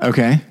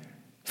 Okay.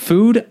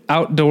 Food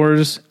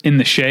outdoors in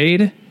the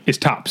shade is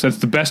tops. That's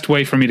the best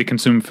way for me to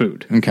consume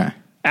food. Okay.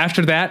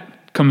 After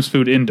that comes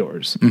food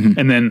indoors.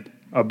 And then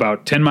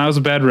about 10 miles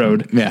of bad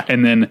road. Yeah.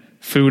 And then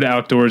food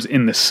outdoors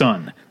in the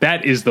sun.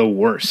 That is the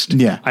worst.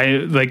 Yeah.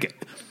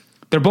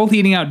 They're both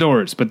eating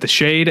outdoors, but the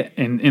shade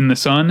and in the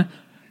sun,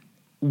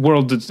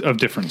 world of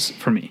difference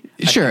for me.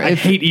 Sure. I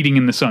hate eating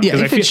in the sun. Yeah,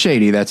 if it's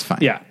shady, that's fine.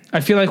 Yeah. I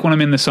feel like when I'm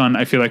in the sun,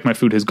 I feel like my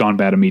food has gone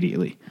bad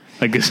immediately.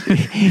 Like it's,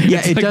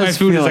 yeah, it like does my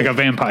food feel is like a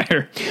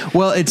vampire.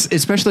 Well, it's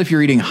especially if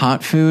you're eating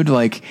hot food,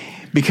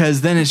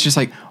 because then it's just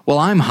like, well,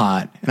 I'm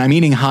hot and I'm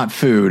eating hot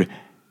food.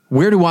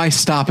 Where do I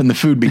stop and the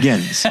food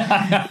begins?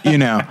 But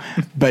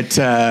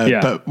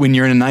when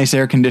you're in a nice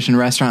air conditioned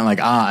restaurant,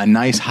 a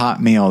nice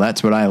hot meal,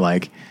 that's what I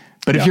like.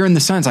 But if you're in the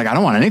sun, it's like, I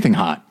don't want anything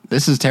hot.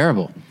 This is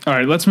terrible. All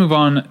right, let's move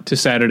on to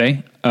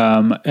Saturday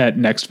at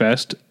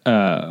Nextfest,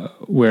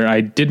 where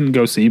I didn't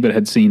go see, but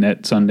had seen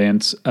at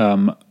Sundance,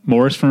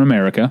 Morris from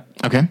America.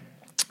 Okay.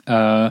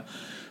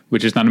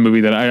 Which is not a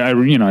movie that I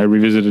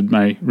revisited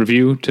my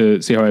review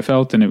to see how I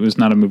felt, and it was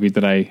not a movie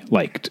that I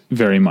liked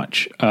very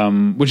much,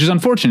 which is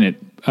unfortunate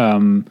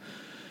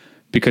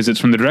because it's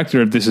from the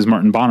director of This Is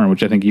Martin Bonner,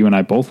 which I think you and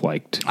I both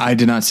liked. I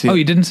did not see it. Oh,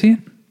 you didn't see it?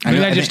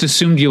 Maybe I just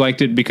assumed you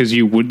liked it because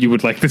you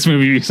would like this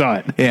movie if you saw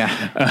it. Yeah.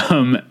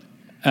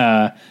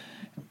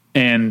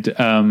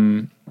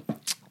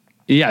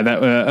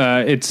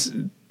 It's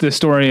the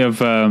story of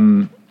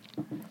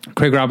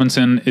Craig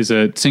Robinson is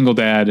a single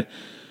dad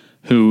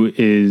who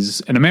is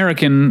an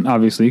American,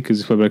 obviously, because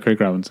he's played by Craig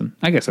Robinson.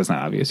 I guess that's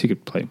not obvious. He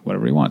could play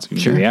whatever he wants if you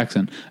can do the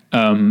accent.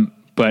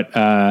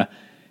 But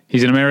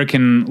he's an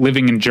American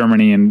living in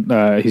Germany,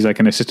 and he's like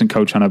an assistant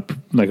coach on a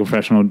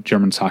professional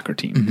German soccer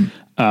team.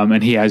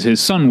 And he has his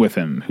son with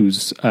him,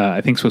 who's I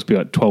think supposed to be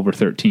about 12 or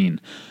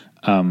 13.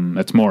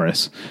 That's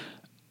Morris.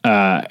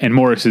 And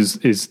Morris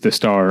is the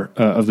star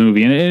of the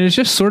movie, and it's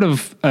just sort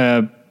of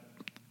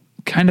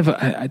kind of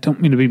I don't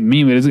mean to be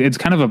mean, but it's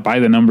kind of a by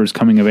the numbers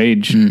coming of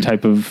age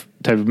type of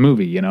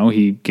movie.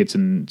 He gets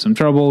in some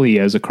trouble. He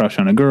has a crush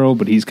on a girl,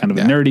 but he's kind of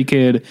a nerdy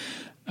kid.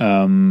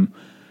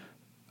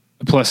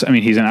 Plus, I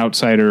mean, he's an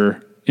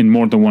outsider in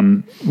more than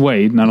one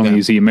way. Not only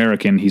is he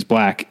American, he's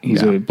black.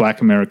 He's a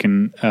black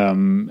American,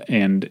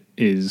 and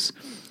is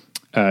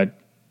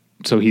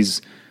so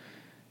he's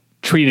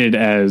treated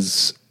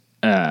as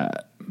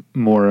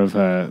more of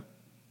a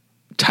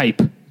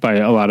type by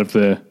a lot of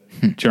the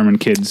German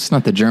kids. It's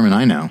not the German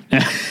I know.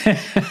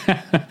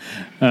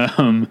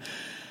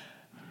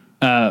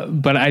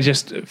 But I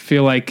just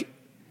feel like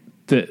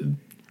the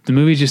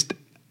movie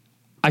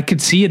I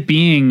could see it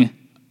being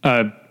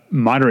a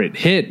moderate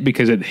hit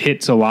because it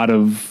hits a lot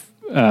of,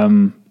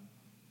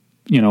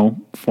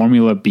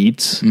 formula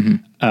beats.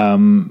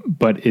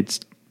 But it's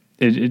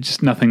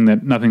just nothing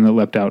that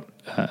leapt out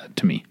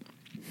to me.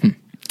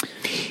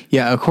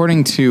 Yeah.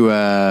 According to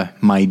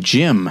my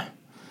gym,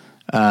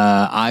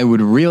 I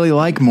would really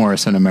like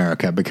Morris in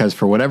America because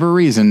for whatever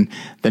reason,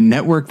 the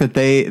networks that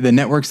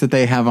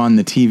they have on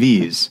the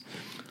TVs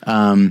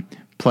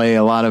play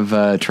a lot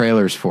of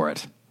trailers for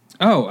it.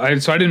 Oh,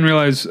 so I didn't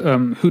realize.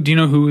 Do you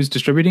know who is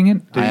distributing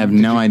it? I have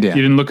no idea.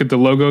 You didn't look at the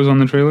logos on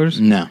the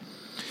trailers? No.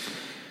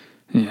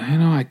 Yeah, I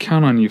know. I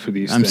count on you for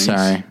these things. I'm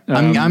sorry.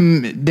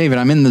 I'm David.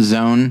 I'm in the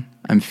zone.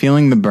 I'm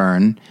feeling the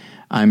burn.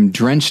 I'm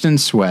drenched in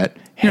sweat.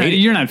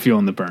 You're not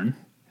feeling the burn.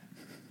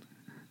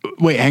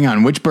 Wait, hang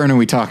on. Which burn are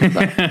we talking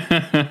about?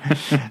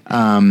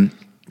 I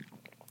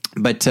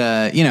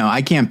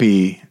can't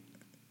be.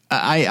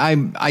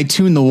 I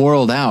tune the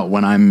world out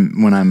when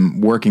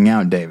I'm working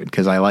out, David,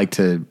 because I like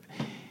to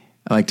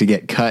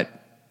get cut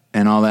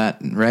and all that.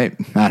 Right?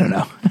 I don't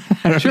know.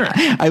 Sure.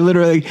 I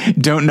literally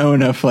don't know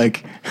enough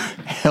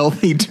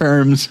healthy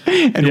terms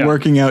and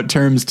working out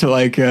terms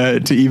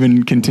to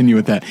even continue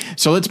with that.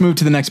 So let's move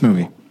to the next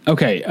movie.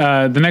 Okay.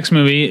 The next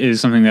movie is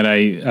something that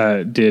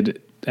I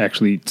did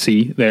actually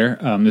see there.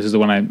 This is the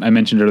one I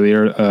mentioned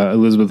earlier,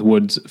 Elizabeth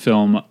Wood's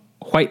film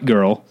White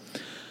Girl.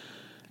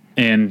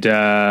 And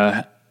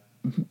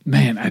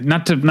man,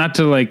 not to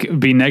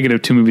be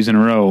negative 2 movies in a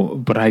row,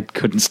 but I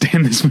couldn't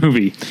stand this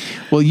movie.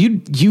 Well,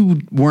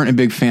 you weren't a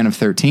big fan of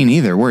 13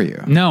 either, were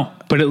you? No,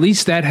 but at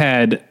least that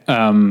had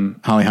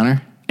Holly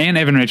Hunter and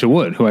Evan Rachel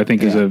Wood, who I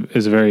think is a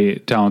very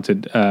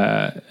talented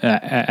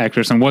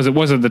actress, and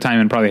was at the time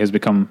and probably has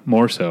become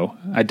more so.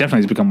 I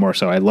definitely has become more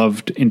so. I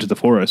loved Into the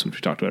Forest, which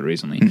we talked about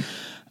recently.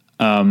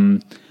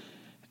 And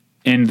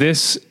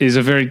this is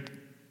a very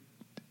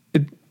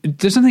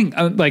there's something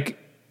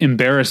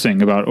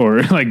embarrassing about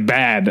or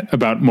bad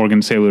about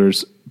Morgan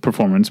Saylor's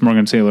performance.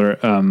 Morgan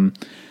Saylor,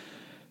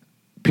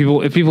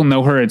 if people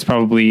know her, it's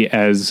probably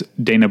as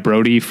Dana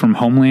Brody from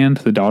Homeland,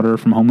 the daughter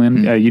from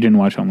Homeland. You didn't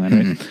watch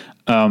Homeland,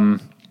 right?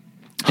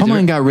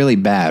 Homeland got really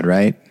bad,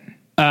 right?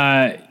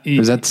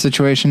 Was that the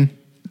situation?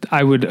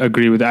 I would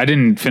agree with that. I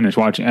didn't finish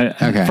watching.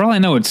 Okay. For all I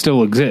know, it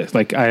still exists.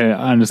 Like, I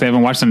honestly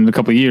haven't watched them in a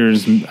couple of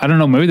years. I don't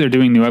know. Maybe they're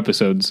doing new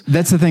episodes.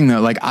 That's the thing,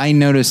 though. Like, I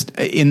noticed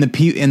in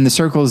the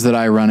circles that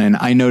I run in,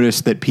 I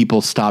noticed that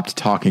people stopped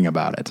talking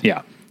about it.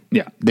 Yeah.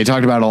 Yeah. They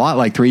talked about it a lot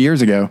like 3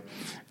 years ago,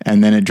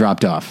 and then it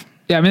dropped off.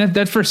 Yeah, I mean,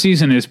 that first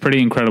season is pretty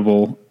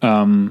incredible,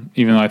 even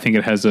though I think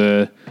it has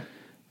an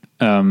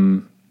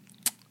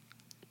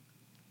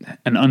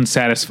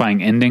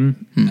unsatisfying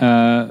ending,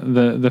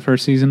 the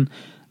first season.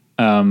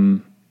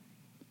 And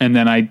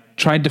then I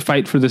tried to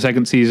fight for the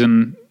second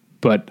season,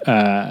 but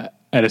at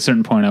a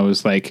certain point I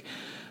was like,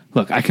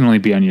 look, I can only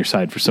be on your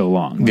side for so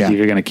long. Like,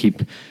 you're going to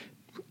keep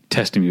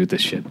testing me with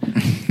this shit.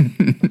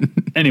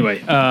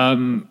 Anyway,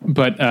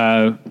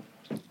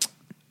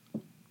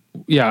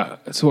 yeah,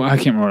 so I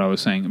can't remember what I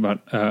was saying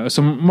about,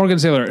 so Morgan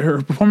Saylor,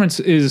 her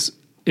performance is,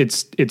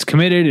 it's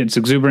committed, it's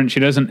exuberant. She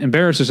doesn't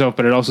embarrass herself,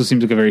 but it also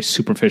seems like a very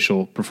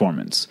superficial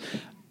performance.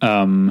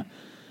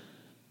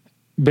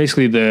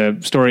 Basically the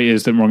story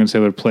is that Morgan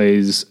Saylor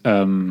plays,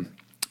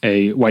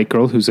 a white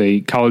girl who's a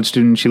college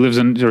student.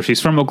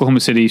 She's from Oklahoma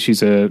City.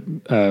 She's a,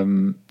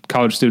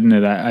 college student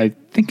at, I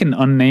think, an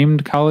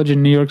unnamed college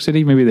in New York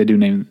City. Maybe they do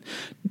name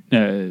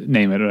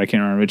it, I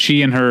can't remember. But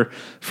she and her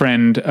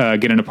friend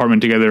get an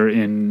apartment together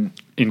in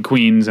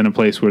Queens, in a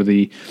place where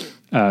the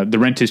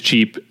rent is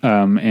cheap,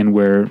 and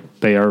where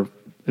they are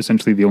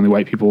essentially the only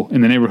white people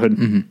in the neighborhood.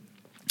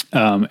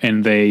 Mm-hmm.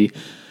 And they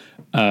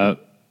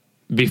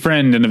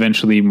befriend, and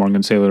eventually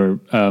Morgan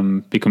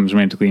Saylor becomes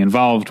romantically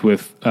involved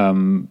with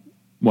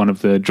one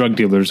of the drug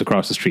dealers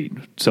across the street.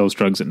 Sells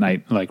drugs at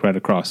night, like right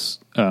across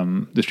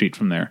the street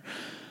from their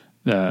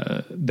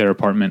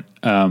apartment.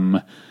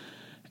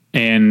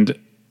 And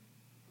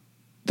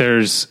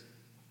there's,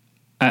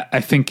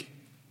 I think,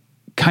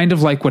 kind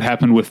of like what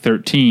happened with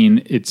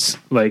 13. It's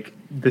like,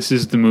 this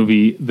is the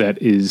movie that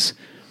is,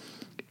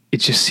 it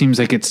just seems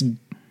like it's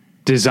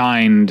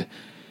designed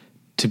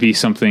to be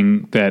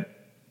something that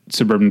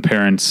suburban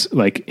parents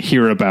like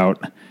hear about.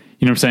 You know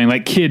what I'm saying?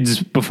 Like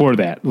kids before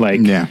that,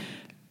 like, yeah.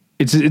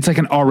 It's like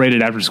an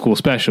R-rated after school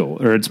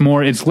special, or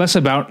it's less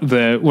about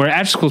where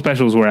after school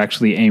specials were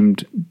actually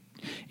aimed,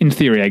 in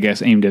theory, I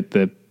guess, aimed at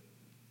the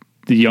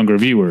younger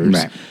viewers.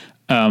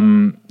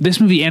 Right. This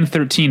movie and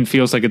 13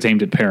 feels like it's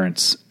aimed at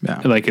parents.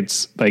 Yeah. Like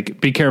it's like,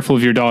 be careful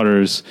of your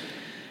daughters.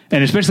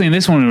 And especially in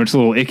this one, where it's a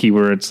little icky,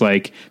 where it's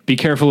like, be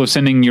careful of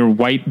sending your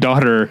white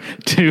daughter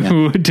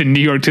to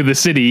New York, to the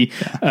city,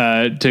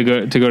 to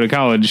go to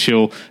college.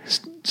 She'll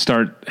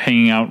start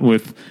hanging out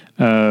with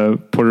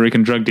Puerto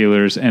Rican drug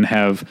dealers and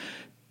have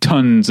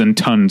tons and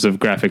tons of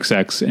graphic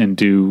sex and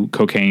do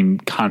cocaine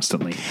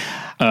constantly.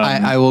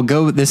 I will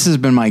go. This has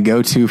been my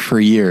go-to for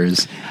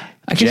years.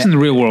 I guess in the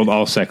real world,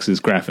 all sex is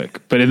graphic,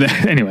 but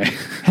anyway.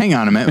 Hang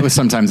on a minute.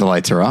 Sometimes the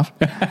lights are off.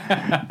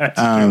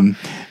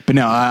 But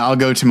no, I'll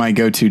go to my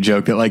go-to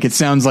joke that, like, it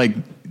sounds like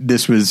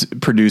this was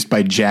produced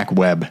by Jack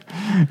Webb.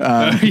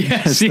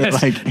 Yes,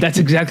 that's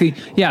exactly.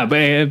 Yeah,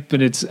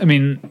 but it's, I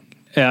mean,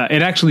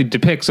 it actually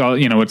depicts all,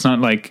 it's not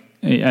like,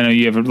 I know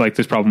you have like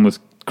this problem with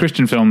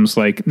Christian films,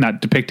 like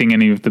not depicting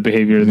any of the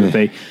behavior that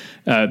they,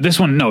 this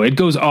one, no, it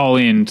goes all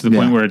in to the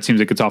point where it seems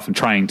like it's often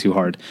trying too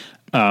hard,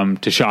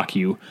 to shock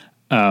you.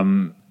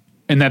 And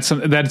that's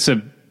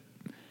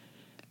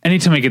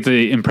anytime I get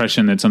the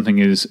impression that something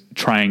is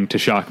trying to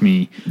shock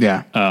me,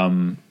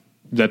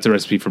 that's a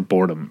recipe for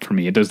boredom for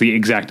me. It does the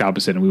exact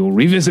opposite, and we will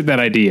revisit that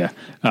idea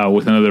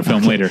with another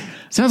film later.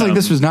 Sounds like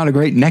this was not a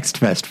great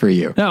Nextfest for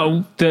you.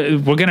 No, we're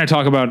going to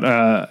talk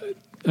about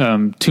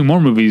two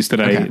more movies that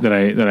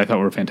I thought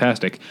were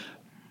fantastic,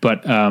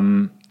 but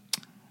there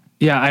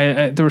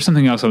was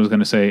something else I was going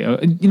to say.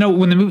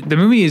 When the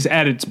movie is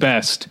at its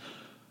best,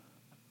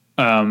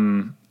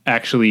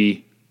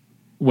 actually,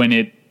 when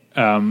it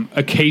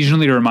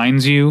occasionally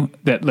reminds you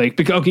that,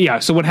 like,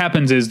 so what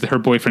happens is that her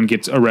boyfriend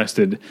gets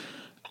arrested,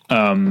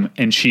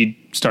 and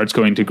she starts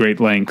going to great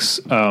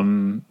lengths,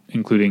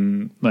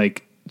 including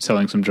like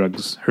selling some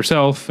drugs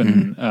herself,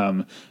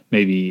 and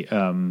maybe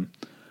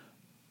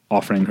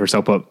offering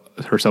herself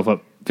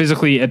up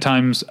physically at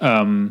times,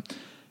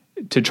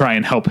 to try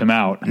and help him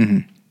out.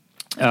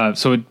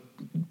 So it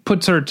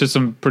puts her to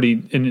some pretty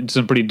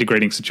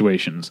degrading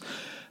situations.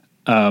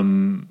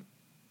 And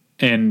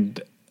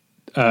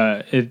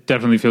it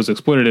definitely feels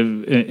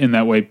exploitative in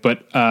that way.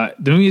 But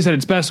the movie is at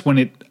its best when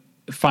it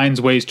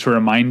finds ways to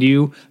remind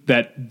you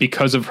that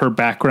because of her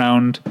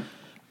background,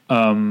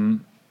 and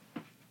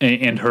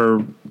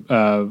her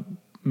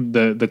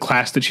the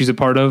class that she's a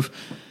part of,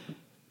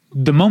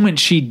 the moment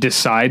she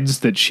decides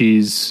that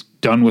she's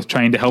done with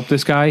trying to help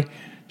this guy,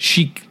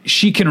 she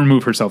can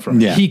remove herself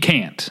from it. He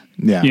can't.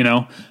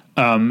 Yeah.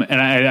 And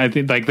I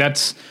think like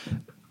that's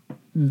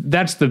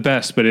the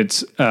best, but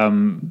it's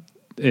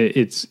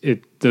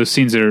those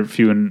scenes are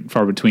few and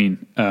far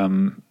between,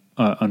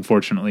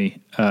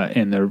 unfortunately,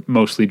 and they're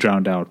mostly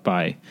drowned out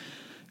by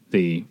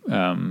the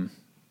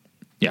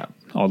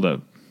all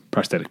the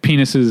prosthetic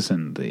penises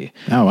and the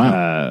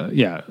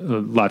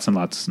lots and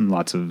lots and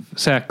lots of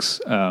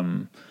sex,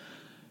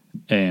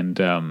 and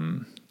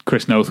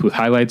Chris Noth with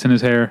highlights in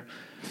his hair.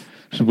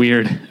 It's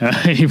weird.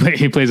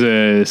 He plays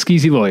a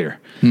skeezy lawyer.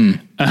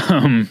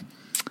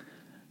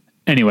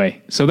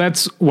 Anyway, so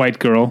that's White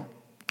Girl,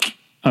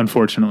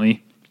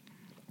 unfortunately.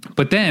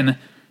 But then,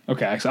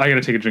 okay, I got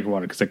to take a drink of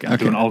water because I'm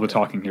doing all the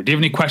talking here. Do you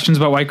have any questions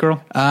about White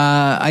Girl?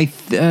 No, I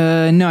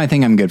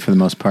think I'm good for the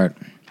most part.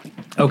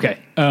 Okay.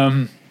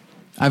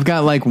 I've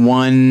got like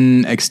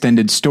one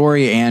extended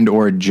story and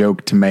or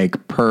joke to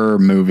make per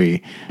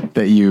movie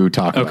that you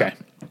talk about. Okay.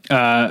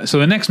 So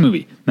the next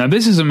movie. Now,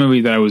 this is a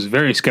movie that I was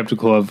very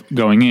skeptical of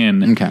going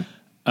in. Okay.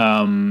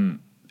 And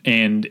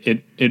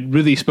it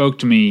really spoke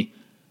to me.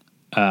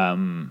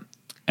 And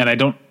I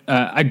don't.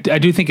 I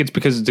do think it's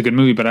because it's a good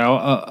movie, but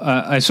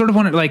I sort of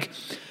wondered, like,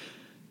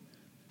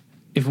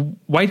 if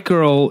White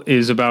Girl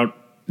is about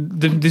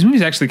these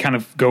movies actually kind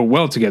of go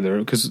well together,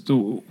 because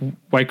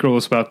White Girl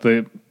is about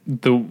the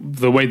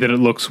way that it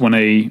looks when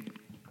a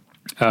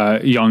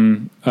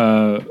young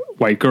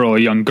white girl, a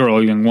young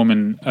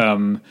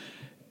woman,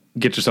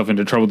 gets herself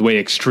into trouble. The way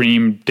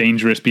extreme,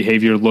 dangerous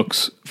behavior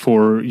looks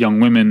for young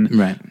women,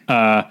 right?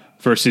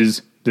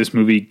 Versus this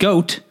movie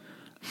Goat.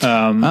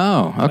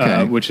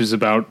 Which is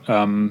about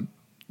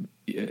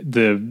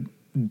the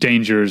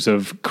dangers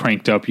of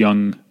cranked up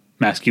young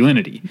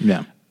masculinity.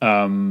 Yeah.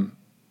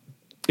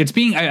 It's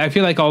being, I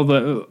feel like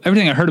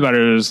everything I heard about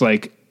it was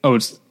like, oh,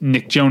 it's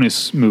Nick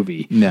Jonas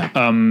movie. Yeah.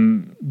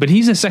 But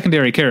he's a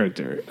secondary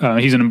character.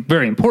 He's a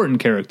very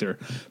important character,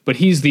 but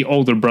he's the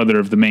older brother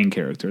of the main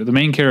character. The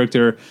main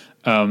character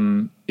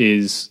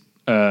is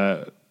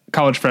a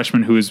college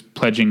freshman who is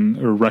pledging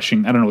or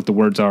rushing, I don't know what the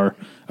words are,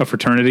 a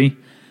fraternity.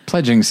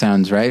 Pledging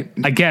sounds right.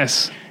 I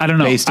guess. I don't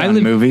know. Based on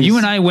movies. You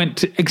and I went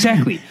to,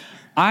 exactly.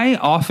 I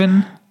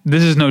often,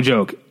 this is no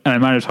joke, and I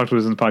might have talked about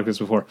this in the podcast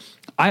before,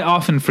 I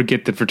often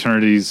forget that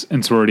fraternities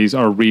and sororities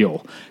are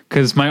real,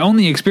 because my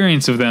only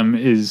experience of them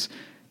is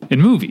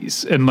in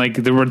movies, and like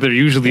they're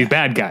usually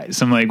bad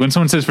guys. I'm like, when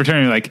someone says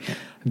fraternity, like,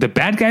 the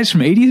bad guys from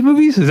 80s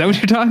movies? Is that what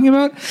you're talking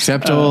about?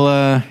 Except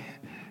whatever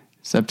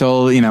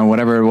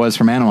it was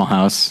from Animal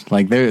House.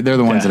 Like they're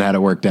the ones that had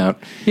it worked out.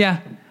 Yeah.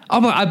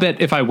 I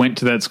bet if I went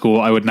to that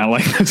school, I would not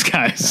like those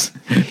guys.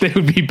 They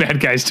would be bad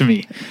guys to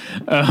me.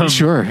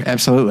 Sure,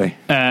 absolutely.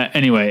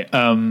 Anyway,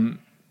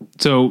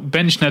 so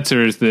Ben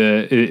Schnetzer is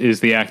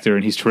the actor,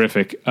 and he's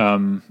terrific.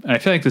 And I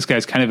feel like this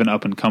guy's kind of an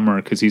up and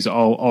comer because he's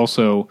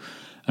also,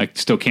 I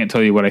still can't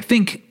tell you what I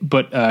think,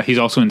 but he's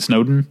also in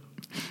Snowden.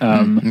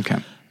 Okay.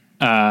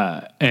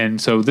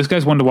 And so this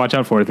guy's one to watch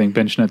out for. I think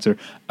Ben Schnetzer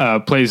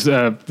plays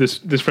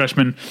this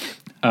freshman,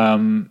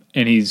 and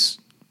he's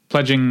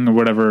pledging or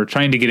whatever,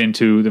 trying to get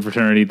into the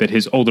fraternity that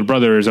his older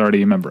brother is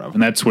already a member of,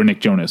 and that's where Nick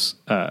Jonas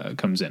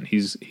comes in.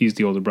 He's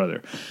the older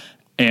brother,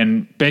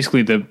 and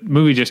basically the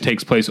movie just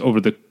takes place over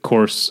the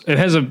course. It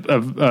has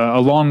a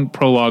long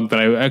prologue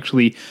that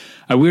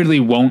I weirdly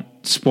won't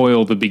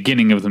spoil the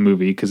beginning of the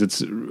movie because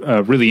it's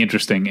really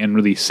interesting and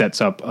really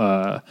sets up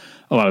a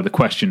lot of the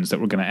questions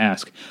that we're going to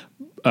ask.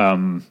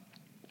 But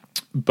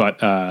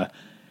after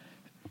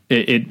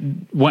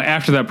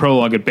that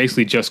prologue, it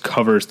basically just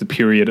covers the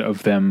period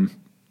of them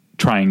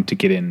trying to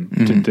get in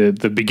to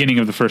the beginning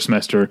of the first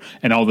semester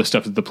and all the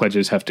stuff that the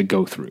pledges have to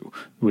go through,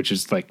 which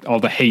is like all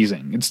the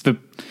hazing.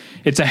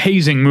 It's a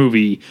hazing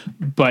movie,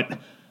 but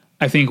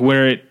I think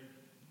where it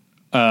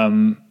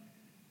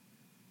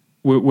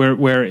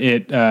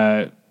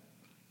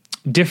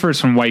differs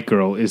from White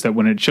Girl is that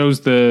when it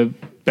shows the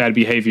bad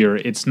behavior,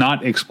 it's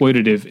not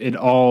exploitative. It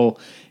all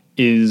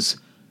is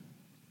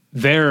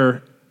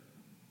there,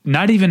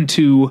 not even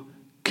to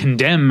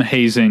condemn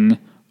hazing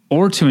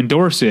or to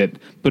endorse it,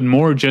 but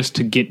more just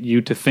to get you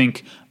to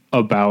think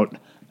about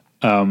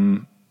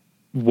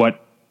what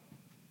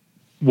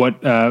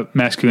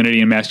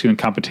masculinity and masculine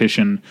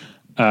competition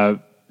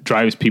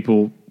drives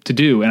people to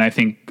do. And I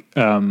think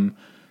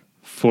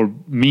for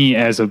me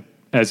as a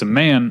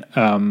man,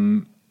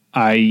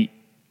 I,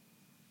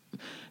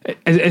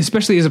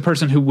 especially as a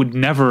person who would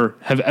never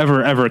have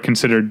ever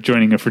considered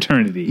joining a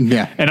fraternity,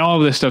 and all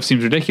of this stuff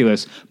seems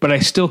ridiculous, but I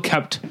still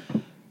kept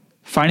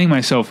finding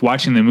myself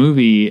watching the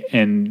movie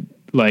and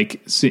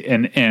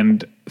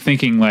and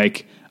thinking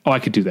like, oh, I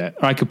could do that,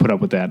 or I could put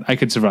up with that, I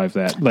could survive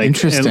that. Like,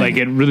 interesting. And, like,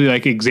 it really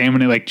like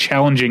examining, like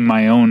challenging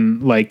my own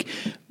like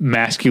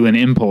masculine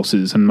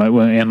impulses and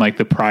like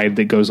the pride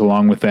that goes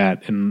along with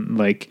that, and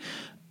like,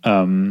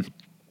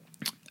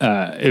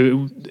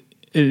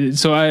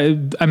 so I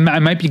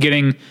might be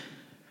getting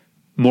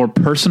more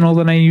personal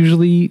than I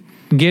usually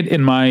get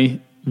in my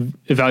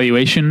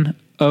evaluation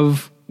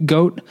of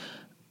Goat,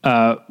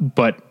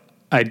 but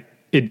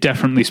it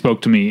definitely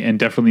spoke to me and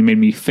definitely made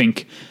me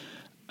think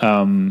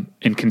and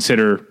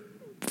consider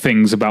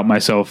things about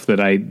myself that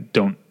I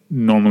don't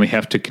normally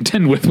have to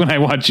contend with when I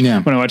watch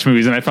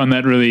movies, and I found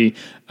that really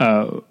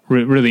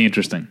really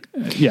interesting.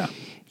 Yeah,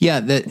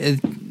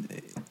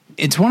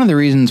 it's one of the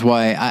reasons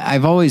why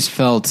I've always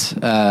felt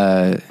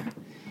kind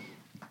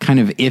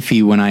of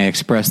iffy when I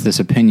express this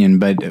opinion,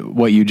 but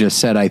what you just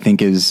said, I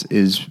think is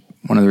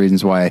one of the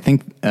reasons why I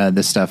think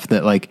this stuff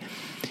that, like,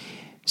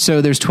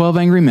 so there's 12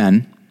 Angry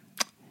Men,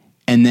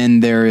 And then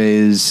there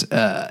is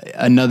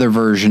another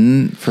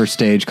version for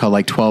stage called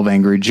like 12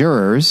 Angry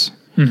Jurors.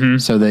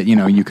 So that,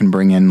 you can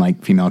bring in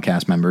like female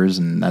cast members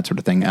and that sort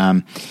of thing.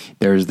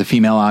 There's the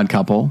female odd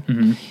couple.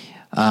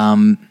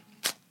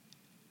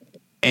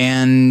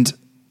 And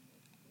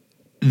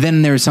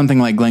then there's something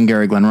like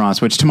Glengarry Glen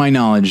Ross, which to my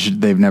knowledge,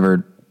 they've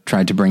never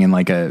tried to bring in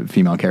like a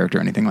female character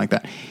or anything like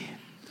that.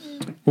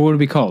 What would it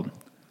be called?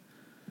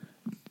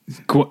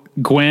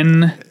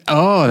 Gwen?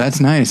 Oh, that's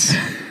nice.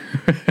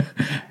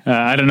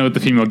 I don't know what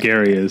the female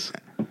Gary is.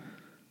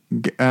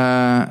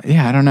 Yeah,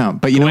 I don't know.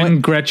 But you know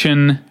what?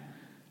 Gretchen...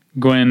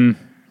 Gwen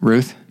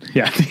Ruth?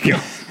 Yeah, thank you.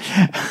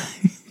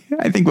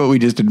 I think what we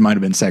just did might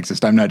have been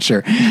sexist. I'm not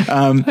sure.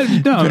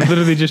 No, I'm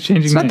literally just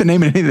changing It's not the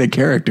name of any of the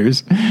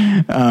characters.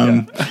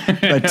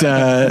 But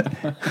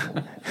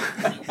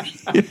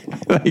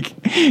like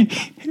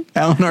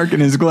Alan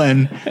Arkin is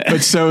Glenn,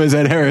 but so is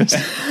Ed Harris.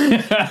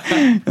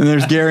 And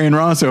there's Gary and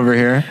Ross over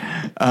here.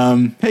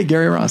 Hey,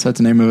 Gary Ross, that's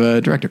the name of a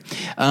director.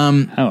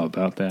 How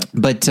about that?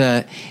 But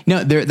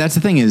no, that's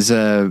the thing is...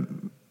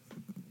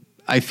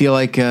 I feel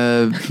like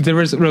there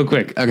was real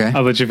quick. Okay,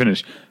 I'll let you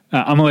finish.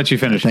 I'm gonna let you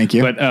finish. Thank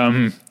you. But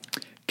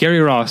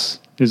Gary Ross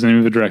is the name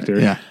of the director.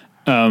 Yeah.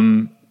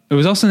 It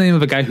was also the name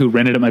of a guy who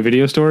rented at my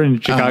video store in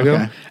Chicago.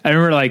 Okay. I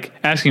remember like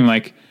asking him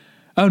like,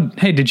 "Oh,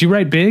 hey, did you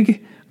write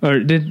Big or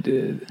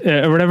did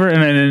or whatever?"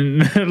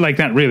 And then like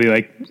not really,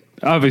 like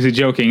obviously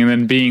joking, and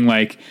then being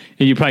like,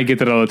 "You probably get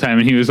that all the time."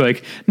 And he was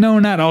like, "No,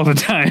 not all the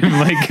time."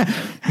 Like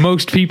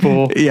most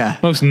people,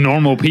 most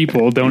normal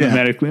people don't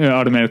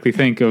automatically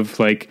think of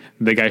like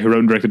the guy who wrote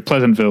and directed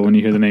Pleasantville when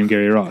you hear the name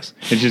Gary Ross.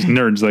 It's just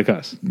nerds like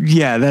us.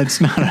 Yeah, that's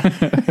not.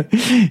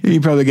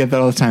 You probably get that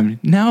all the time.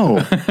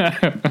 No,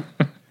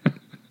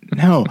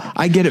 no,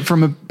 I get it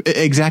from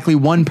exactly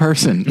one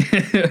person.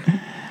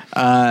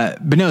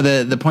 But no,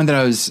 the point that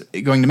I was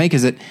going to make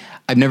is that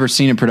I've never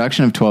seen a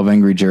production of 12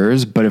 Angry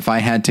Jurors, but if I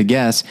had to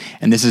guess,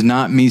 and this is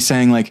not me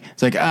saying like,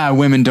 it's like,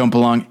 women don't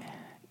belong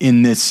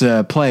in this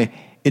play.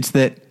 It's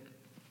that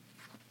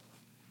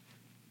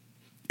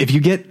if you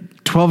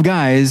get 12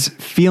 guys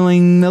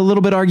feeling a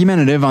little bit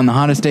argumentative on the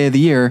hottest day of the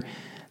year,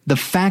 the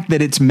fact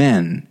that it's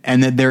men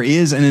and that there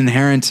is an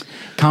inherent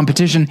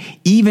competition,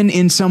 even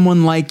in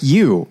someone like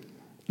you.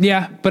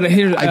 Yeah, but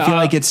here I feel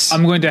like it's...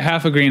 I'm going to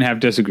half agree and half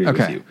disagree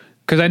with you.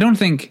 Because I don't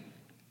think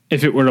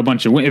if it were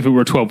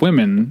 12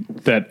 women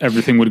that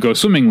everything would go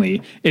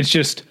swimmingly. It's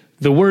just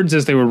the words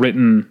as they were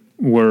written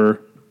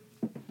were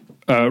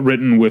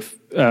written with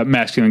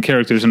masculine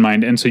characters in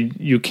mind. And so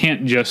you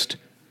can't just...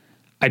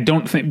 I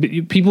don't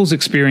think people's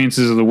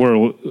experiences of the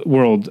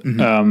world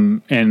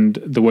and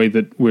the way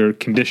that we're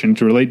conditioned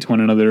to relate to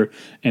one another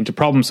and to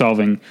problem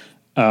solving.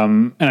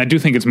 And I do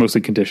think it's mostly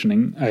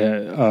conditioning,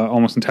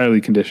 almost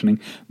entirely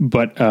conditioning,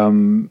 but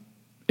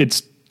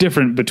it's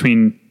different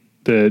between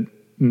the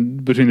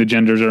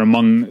genders or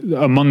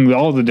among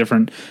all the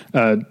different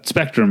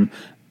spectrum.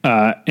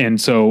 And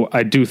so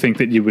I do think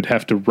that you would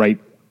have to write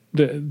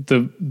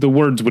the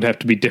words would have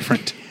to be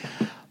different.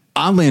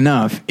 Oddly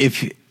enough,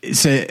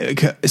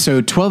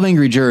 so 12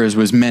 Angry Jurors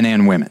was men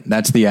and women.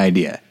 That's the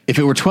idea. If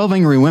it were 12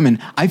 Angry Women,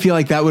 I feel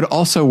like that would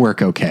also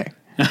work okay.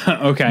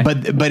 Okay.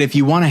 But if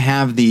you want to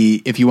have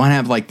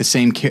like the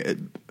same,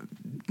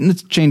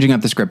 it's changing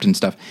up the script and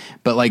stuff,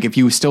 but like if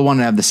you still want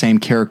to have the same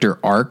character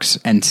arcs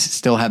and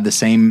still have the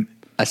same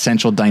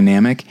essential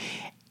dynamic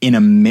in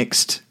a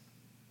mixed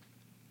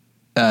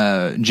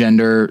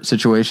gender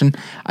situation,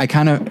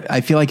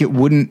 I feel like it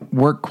wouldn't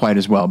work quite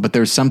as well. But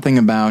there's something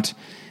about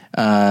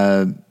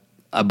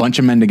a bunch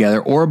of men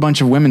together or a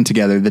bunch of women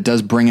together that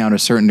does bring out a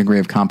certain degree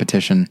of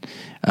competition.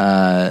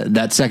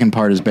 That second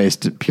part is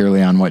based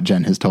purely on what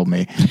Jen has told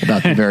me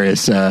about the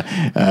various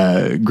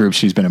groups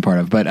she's been a part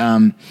of. But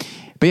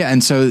yeah,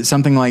 and so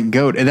something like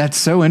GOAT, that's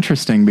so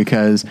interesting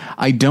because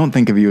I don't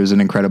think of you as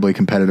an incredibly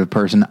competitive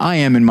person. I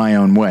am in my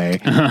own way,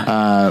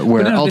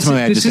 where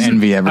ultimately I just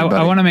envy everybody.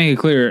 I want to make it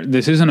clear,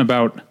 this isn't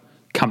about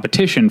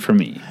competition for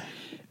me.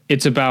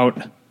 It's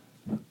about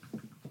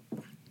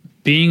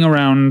being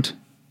around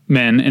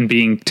men and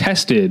being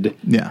tested.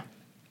 Yeah.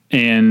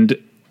 And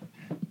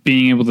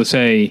being able to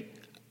say,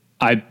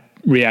 I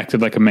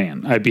reacted like a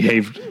man. I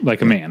behaved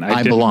like a man.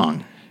 I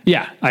belong.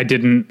 Yeah. I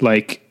didn't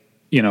I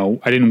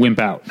didn't wimp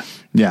out.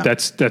 Yeah.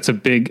 That's a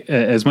big,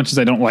 as much as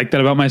I don't like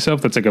that about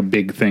myself, that's like a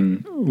big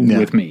thing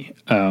with me.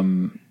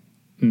 And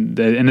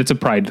it's a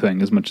pride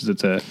thing as much as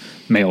it's a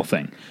male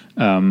thing.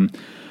 All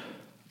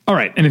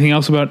right. Anything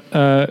else about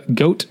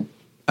GOAT?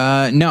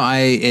 No,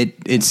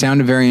 it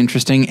sounded very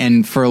interesting.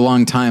 And for a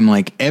long time,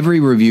 like every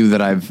review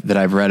that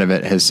I've read of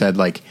it has said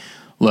like,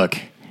 look,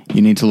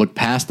 you need to look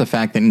past the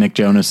fact that Nick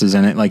Jonas is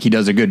in it. Like he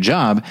does a good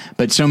job,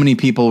 but so many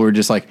people were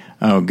just like,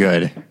 oh,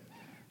 good.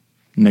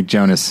 Nick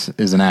Jonas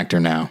is an actor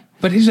now.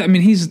 But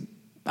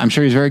I'm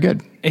sure he's very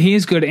good. He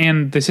is good.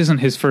 And this isn't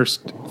his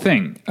first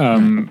thing.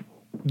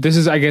 This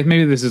is, I guess,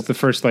 maybe this is the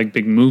first like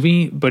big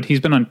movie, but he's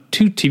been on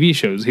 2 TV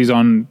shows. He's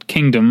on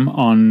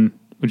Kingdom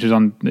which is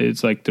on,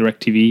 it's like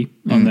DirecTV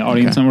on the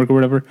Audience Network or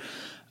whatever.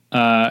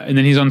 And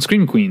then he's on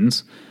Scream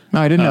Queens. No,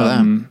 I didn't know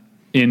that.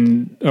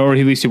 or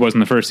at least he was in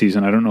the first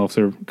season. I don't know if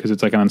they're, because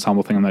it's like an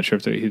ensemble thing. I'm not sure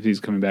if he's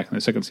coming back in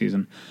the second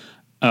season.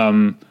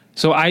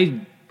 So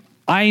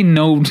I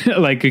know,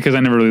 like, because I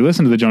never really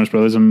listened to the Jonas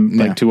Brothers. I'm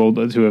like too old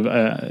to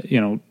have,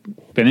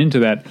 been into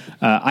that.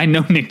 I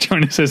know Nick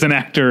Jonas as an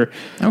actor.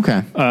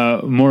 Okay.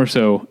 More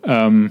so.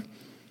 And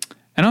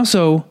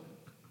also,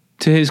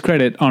 to his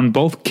credit, on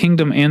both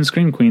Kingdom and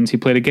Scream Queens, he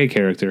played a gay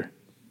character.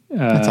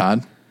 That's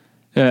odd.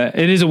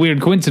 It is a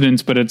weird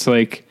coincidence, but it's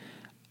like,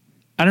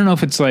 I don't know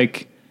if it's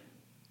like,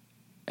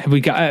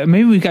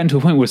 maybe we've gotten to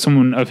a point with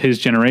someone of his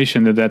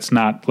generation that's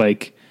not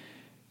like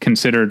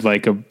considered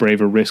like a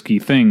brave or risky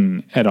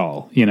thing at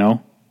all, you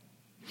know?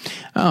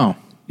 Oh.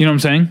 You know what I'm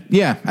saying?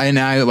 Yeah. And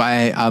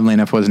I oddly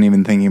enough wasn't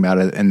even thinking about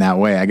it in that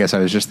way. I guess I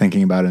was just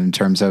thinking about it in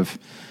terms of,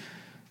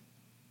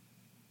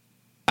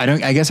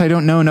 I guess I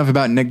don't know enough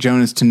about Nick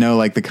Jonas to know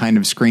like the kind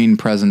of screen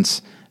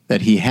presence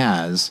that he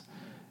has,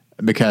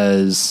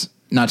 because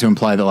not to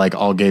imply that like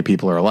all gay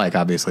people are alike.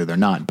 Obviously they're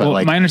not, but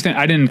like my understanding,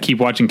 I didn't keep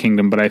watching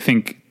Kingdom, but I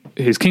think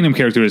his Kingdom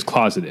character is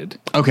closeted.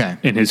 Okay.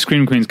 And his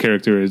Scream Queens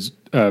character is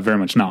very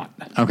much not.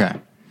 Okay.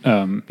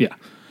 Yeah.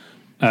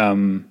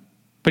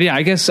 But yeah,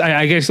 I guess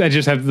I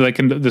just have like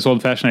this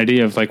old fashioned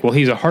idea of like, well,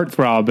 he's a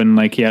heartthrob and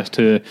like he has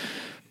to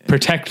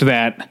protect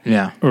that,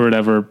 or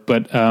whatever.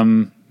 But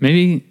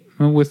maybe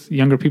with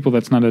younger people,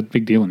 that's not a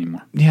big deal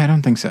anymore. Yeah, I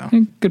don't think so.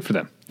 Good for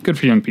them. Good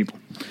for young people.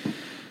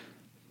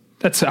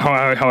 That's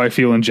how I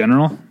feel in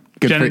general.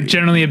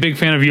 Generally, a big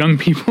fan of young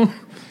people.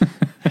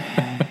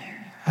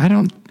 I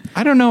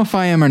don't know if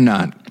I am or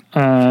not.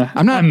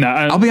 I'm not.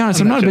 I'll be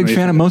honest. I'm not a big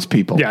fan of most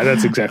people. Yeah,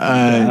 that's exactly.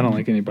 I don't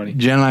like anybody.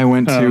 Jen and I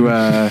went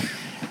to.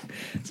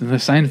 It's in the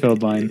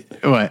Seinfeld line.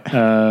 What?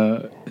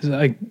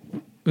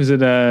 Was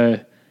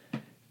it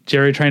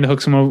Jerry trying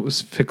to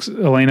fix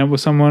Elaine up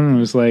with someone, and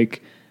was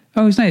like,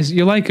 "Oh, he's nice.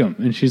 You like him?"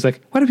 And she's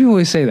like, "Why do people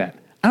always say that?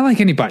 I don't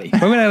like anybody.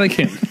 Why would I like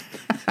him?"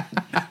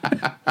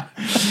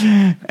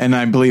 And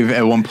I believe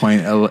at one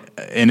point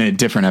in a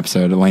different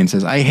episode, Elaine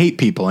says, "I hate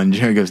people," and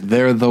Jerry goes,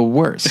 "They're the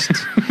worst."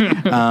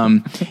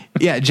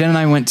 Yeah, Jen and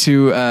I went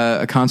to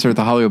a concert at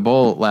the Hollywood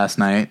Bowl last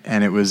night,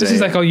 and it was this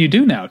is like all you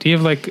do now. Do you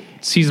have like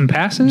season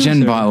passes?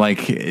 Jen got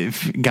like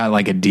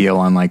a deal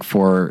on like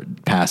 4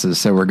 passes,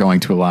 so we're going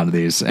to a lot of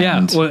these.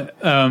 And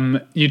well,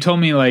 you told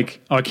me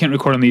like, I can't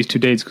record on these 2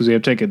 dates because we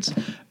have tickets.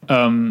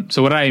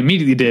 So what I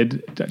immediately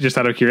did, just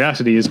out of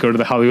curiosity, is go to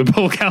the Hollywood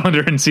Bowl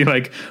calendar and see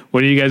like,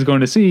 what are you guys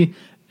going to see?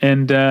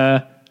 And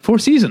 4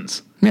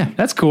 seasons. Yeah,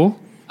 that's cool.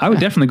 I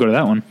would definitely go to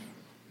that one.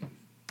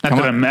 Not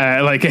that I'm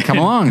like, come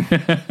along.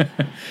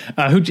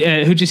 Who'd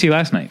you see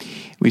last night?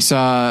 We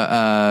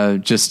saw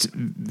just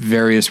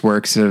various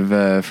works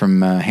of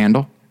from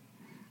Handel.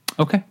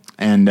 Okay,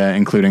 and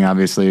including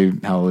obviously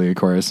Hallelujah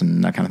Chorus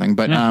and that kind of thing.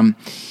 But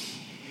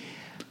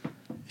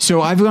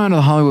so I've gone to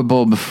the Hollywood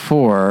Bowl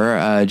before.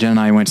 Jen and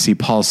I went to see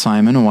Paul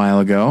Simon a while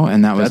ago,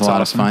 and that was a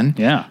lot of fun.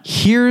 Yeah.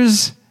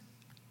 Here's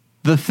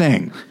the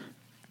thing.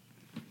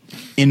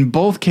 In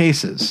both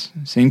cases,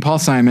 seeing Paul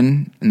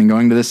Simon and then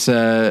going to this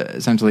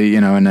essentially,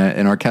 in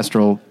an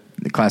orchestral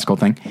classical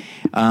thing,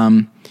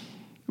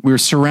 we were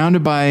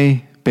surrounded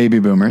by baby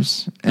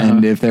boomers.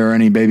 And if there are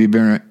any baby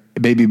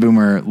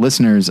boomer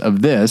listeners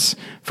of this,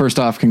 first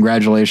off,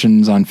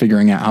 congratulations on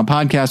figuring out how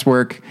podcasts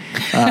work.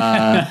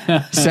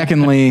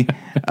 Secondly,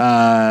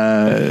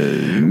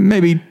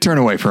 maybe turn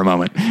away for a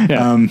moment.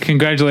 Yeah.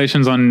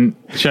 Congratulations on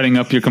shutting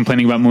up your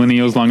complaining about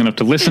millennials long enough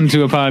to listen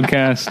to a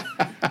podcast.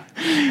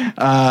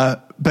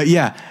 But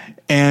yeah,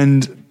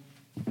 and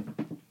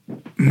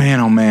man,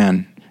 oh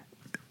man,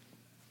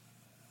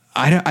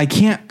 I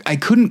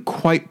couldn't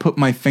quite put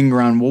my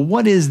finger on, well,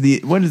 what is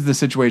the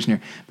situation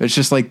here? But it's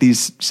just like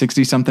these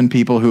 60 something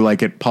people who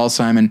like it. Paul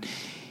Simon,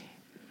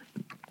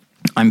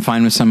 I'm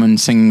fine with someone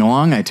singing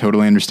along. I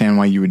totally understand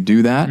why you would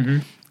do that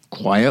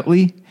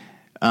quietly.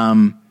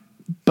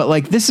 But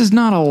like, this is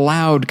not a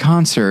loud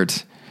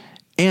concert,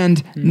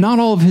 and not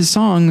all of his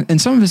songs,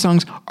 and some of his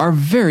songs are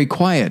very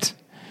quiet.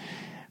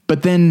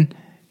 But then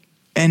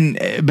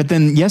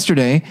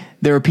yesterday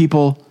there were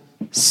people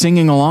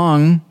singing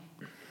along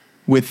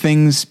with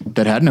things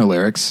that had no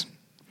lyrics.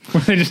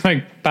 Were they just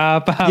like,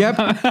 ba, ba, yep.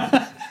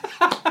 Ba.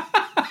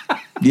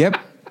 Yep.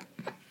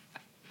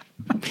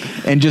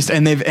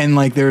 And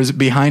like there's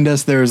behind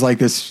us, there's like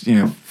this,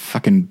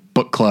 fucking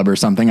book club or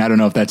something. I don't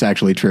know if that's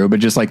actually true, but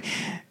just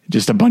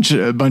a bunch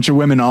of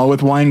women all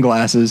with wine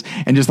glasses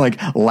and just like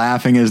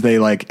laughing as they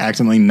like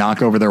accidentally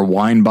knock over their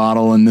wine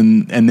bottle and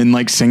then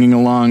like singing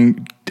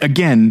along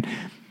again,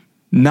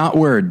 not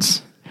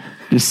words,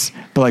 just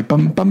but like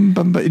bum bum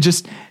bum. But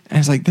just, and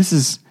it's like, this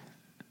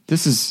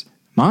is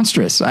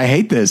monstrous. I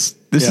hate this.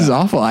 This is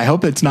awful. I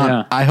hope it's not.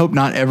 Yeah. I hope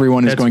not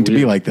everyone is going to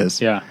be like this.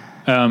 Yeah.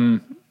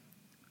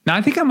 Now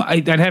I think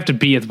I'd have to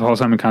be at the Paul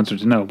Simon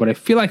concert to know, but I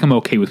feel like I'm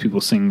okay with people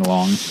singing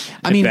along.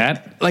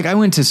 Like I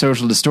went to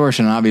Social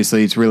Distortion.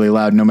 Obviously, it's really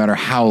loud. No matter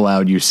how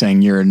loud you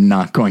sing, you're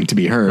not going to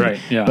be heard.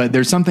 Right. Yeah. But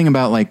there's something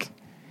about like,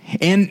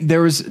 and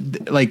there was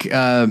like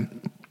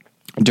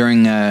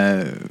during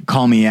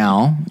 "Call Me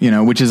Al,"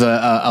 which is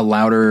a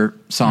louder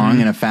song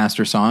and a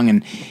faster song,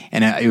 and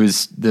it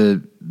was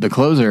the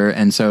closer,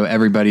 and so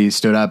everybody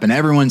stood up and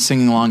everyone's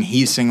singing along.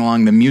 He's singing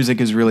along. The music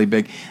is really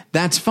big.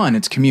 That's fun.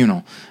 It's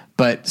communal.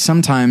 But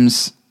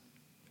sometimes,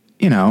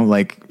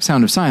 like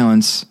Sound of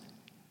Silence,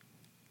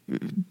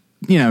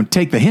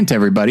 take the hint,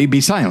 everybody, be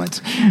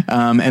silent,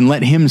 and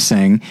let him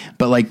sing.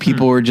 But like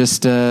people were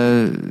just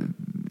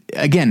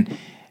again.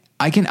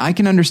 I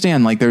can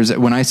understand, like,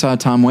 when I saw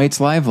Tom Waits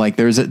live, like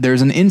there's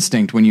an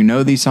instinct when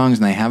these songs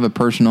and they have a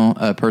personal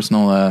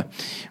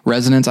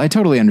resonance. I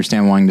totally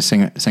understand wanting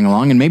to sing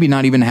along and maybe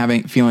not even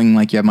feeling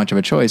like you have much of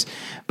a choice,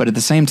 but at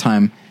the same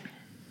time,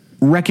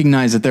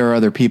 recognize that there are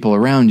other people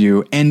around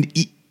you. And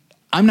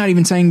I'm not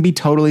even saying be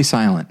totally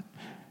silent.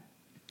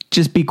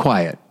 Just be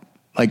quiet.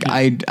 Like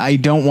I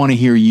don't want to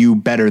hear you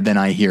better than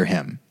I hear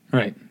him.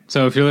 Right.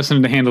 So if you're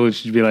listening to Handle, it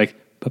should be like,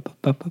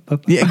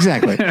 yeah,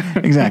 exactly.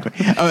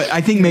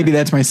 I think maybe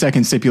that's my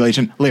second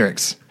stipulation.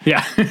 Lyrics.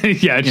 Yeah.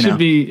 Yeah.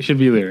 It should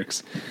be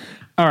lyrics.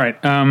 All right.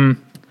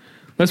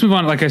 Let's move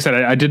on. Like I said,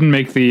 I didn't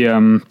make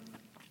the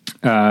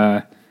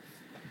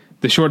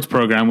shorts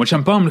program, which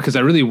I'm bummed because I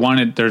really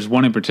wanted, there's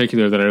one in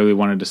particular that I really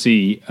wanted to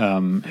see.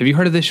 Have you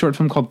heard of this short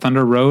film called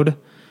Thunder Road?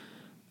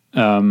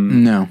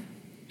 No.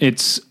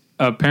 It's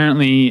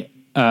apparently,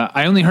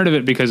 I only heard of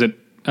it because it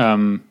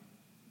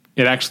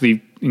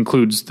actually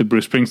includes the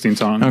Bruce Springsteen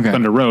song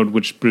Thunder Road,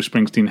 which Bruce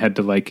Springsteen had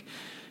to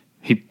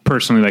he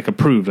personally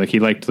approved, he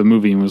liked the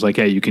movie and was like,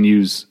 hey, you can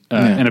use,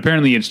 and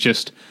apparently it's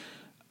just,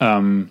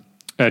 a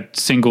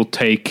single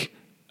take,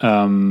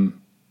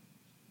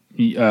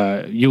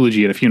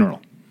 eulogy at a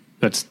funeral.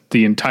 That's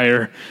the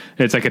entire,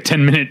 it's like a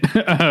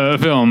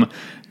 10-minute film.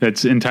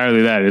 That's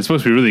entirely that. It's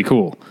supposed to be really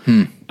cool.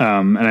 And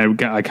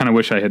I kind of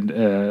wish I had,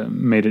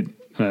 made it,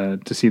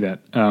 to see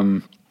that.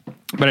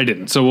 But I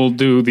didn't. So we'll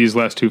do these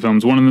last two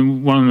films. One of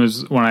them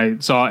is one I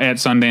saw at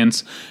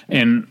Sundance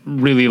and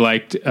really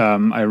liked.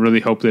 I really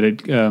hope that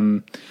it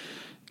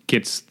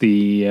gets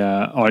the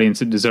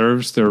audience it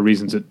deserves. There are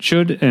reasons it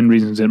should and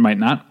reasons it might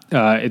not.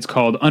 It's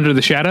called Under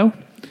the Shadow.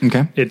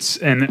 Okay. It's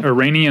an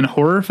Iranian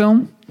horror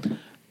film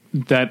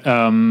that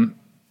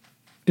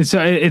it's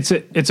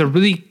a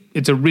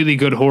really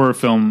good horror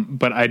film,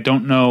 but I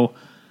don't know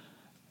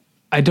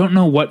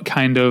what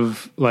kind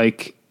of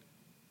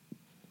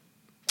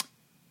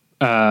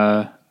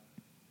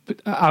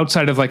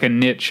outside of a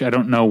niche, I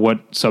don't know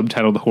what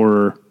subtitled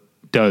horror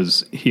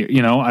does here.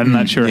 I'm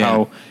not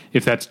sure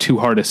if that's too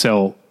hard to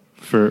sell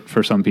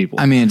for some people.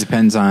 I mean, it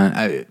depends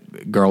on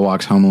Girl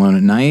Walks Home Alone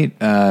at Night,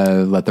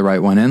 Let the Right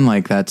One In.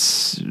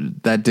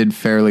 That did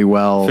fairly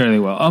well.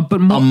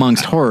 But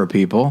amongst horror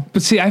people.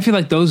 But see, I feel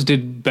like those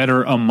did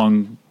better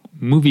among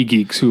movie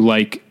geeks who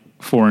like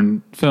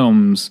foreign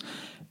films,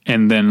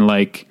 and then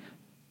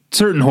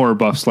certain horror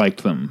buffs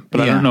liked them,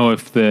 but I don't know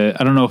if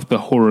the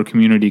horror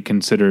community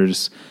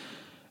considers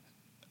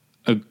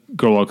a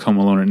Girl Walks Home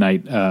Alone at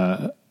Night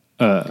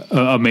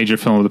a major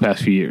film of the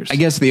past few years. I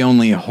guess the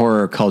only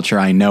horror culture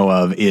I know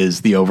of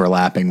is the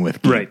overlapping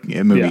with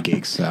movie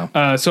geeks. So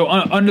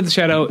Under the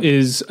Shadow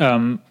is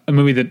a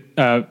movie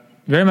that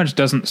very much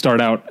doesn't start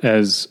out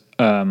as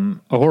a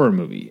horror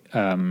movie.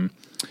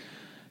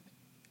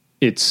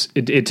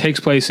 It takes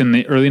place in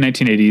the early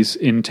 1980s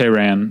in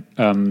Tehran.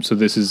 So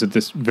this is at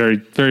this very,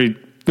 very,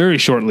 very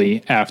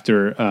shortly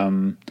after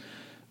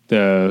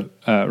the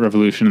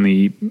revolution and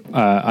the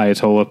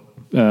Ayatollah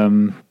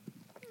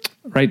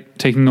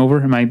taking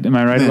over. Am I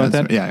right about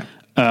that? Yeah.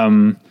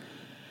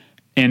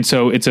 And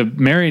so it's a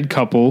married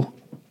couple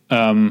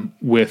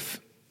with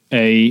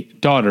a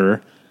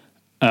daughter,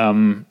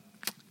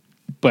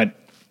 but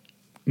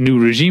new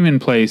regime in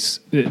place.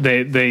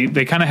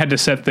 They kind of had to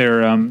set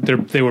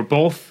they were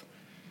both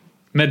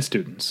med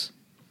students.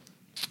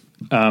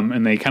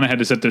 And they kind of had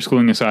to set their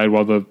schooling aside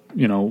while the,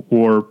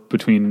 war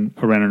between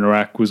Iran and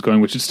Iraq was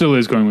going, which it still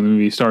is going when the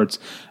movie starts.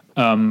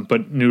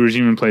 But new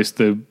regime in place,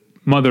 the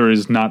mother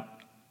is not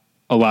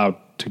allowed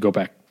to go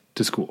back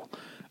to school.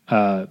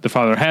 The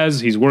father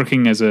he's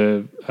working as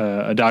a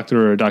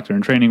doctor or a doctor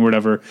in training or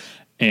whatever.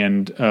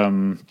 And,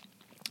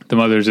 the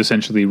mother is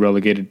essentially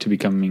relegated to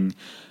being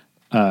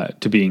a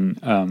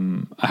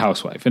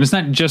housewife. And it's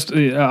not just,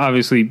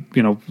 obviously,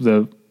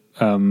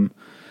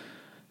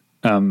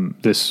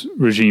 this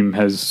regime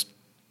has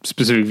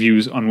specific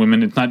views on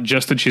women. It's not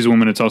just that she's a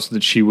woman; it's also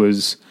that she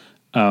was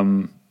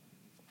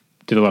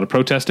did a lot of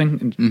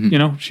protesting.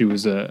 And, she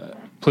was a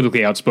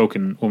politically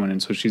outspoken woman,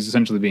 and so she's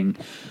essentially being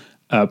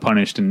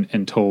punished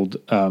and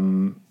told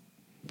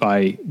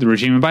by the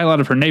regime and by a lot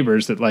of her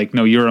neighbors that,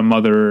 no, you're a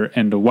mother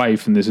and a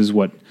wife, and this is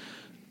what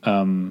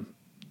the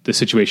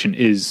situation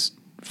is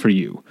for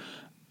you.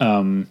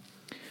 And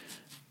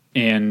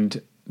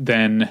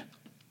then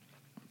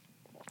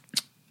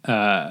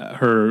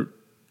her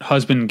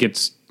husband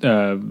gets,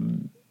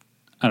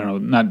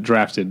 not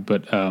drafted,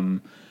 but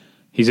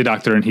he's a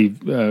doctor, and he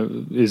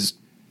is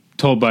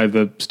told by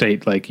the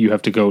state, you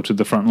have to go to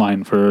the front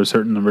line for a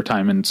certain number of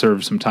time and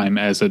serve some time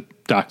as a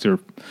doctor.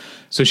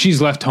 So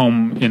she's left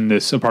home in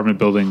this apartment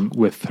building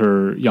with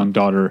her young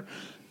daughter.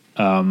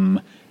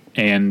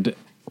 and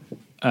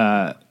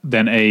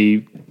then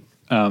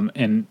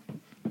an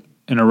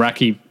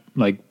Iraqi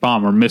like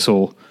bomb or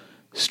missile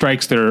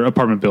strikes their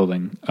apartment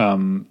building,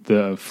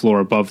 the floor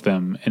above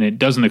them, and it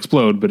doesn't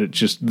explode, but it's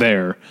just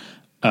there.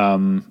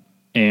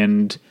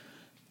 And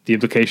the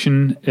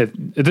implication at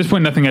this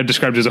point, nothing I've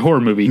described as a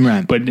horror movie,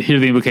 right. But here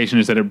the implication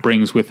is that it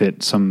brings with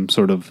it some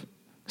sort of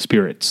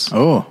spirits.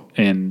 Oh,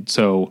 and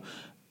so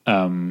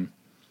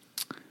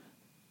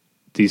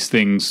these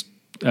things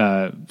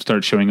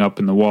start showing up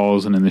in the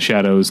walls and in the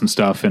shadows and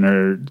stuff, and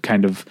are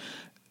kind of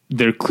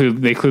they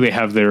clearly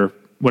have their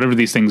whatever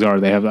these things are.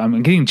 They have.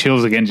 I'm getting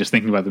chills again just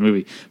thinking about the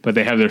movie, but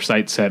they have their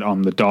sights set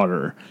on the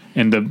daughter.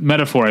 And the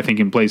metaphor I think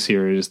in place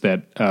here is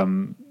that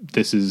the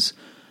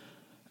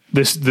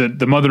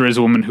mother is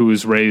a woman who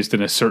was raised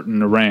in a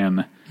certain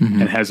Iran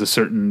and has a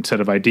certain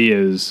set of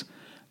ideas,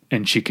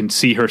 and she can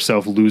see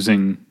herself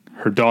losing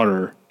her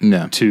daughter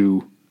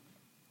to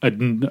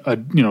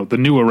the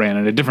new Iran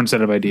and a different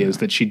set of ideas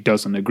that she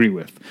doesn't agree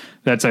with.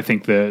 That's, I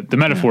think, the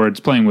metaphor it's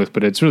playing with,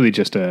 but it's really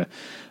just a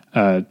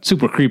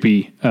super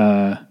creepy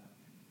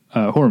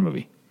horror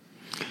movie.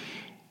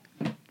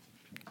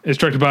 It's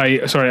directed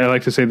by, sorry, I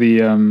like to say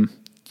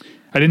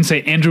I didn't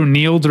say Andrew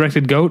Neil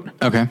directed Goat.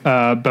 Okay.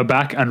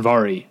 Babak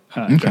Anvari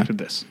directed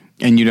this.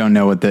 And you don't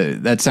know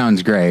that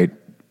sounds great,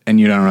 and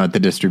you don't know what the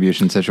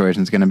distribution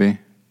situation is going to be?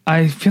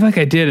 I feel like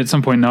I did at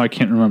some point. Now I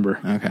can't remember.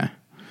 Okay.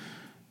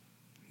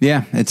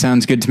 Yeah, it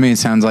sounds good to me. It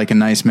sounds like a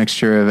nice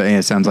mixture of,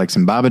 it sounds like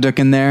some Babadook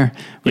in there,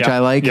 which I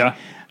like. Yeah.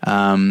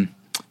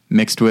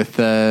 Mixed with,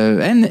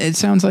 and it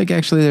sounds like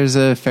actually there's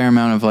a fair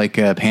amount of like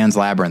Pan's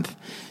Labyrinth,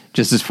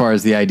 just as far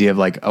as the idea of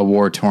like a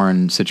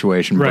war-torn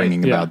situation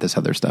bringing about this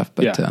other stuff.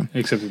 But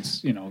except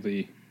it's,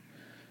 the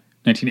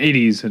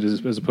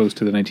 1980s as opposed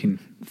to the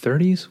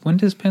 1930s. When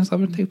does Pan's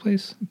Labyrinth take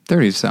place?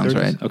 30s sounds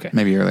 30s? right. Okay.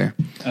 Maybe earlier.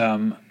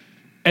 And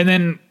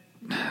then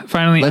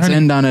finally, let's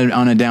end on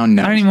a down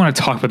note. I don't even want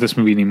to talk about this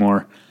movie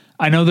anymore.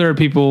 I know there are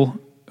people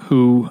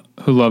who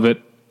love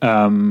it.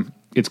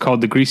 It's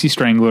called The Greasy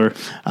Strangler.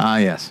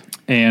 Yes.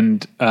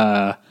 And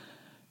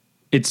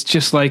it's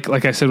just like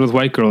I said with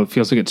White Girl, it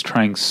feels like it's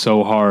trying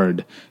so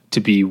hard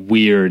to be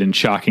weird and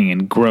shocking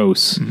and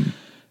gross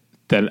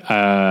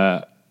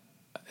that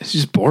it's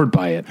just bored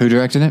by it. Who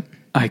directed it?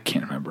 I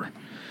can't remember.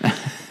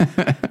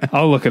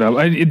 I'll look it up.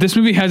 This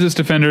movie has its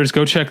defenders.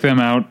 Go check them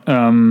out.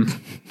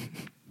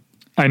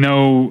 I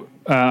know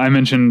I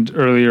mentioned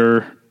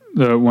earlier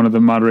one of the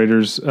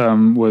moderators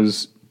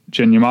was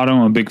Jen Yamato.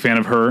 I'm a big fan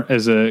of her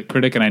as a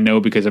critic, and I know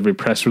because every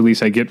press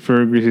release I get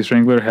for Greasy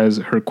Strangler has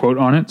her quote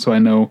on it, so I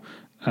know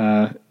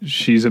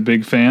she's a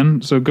big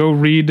fan. So go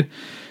read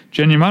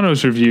Jen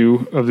Yamato's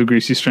review of The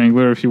Greasy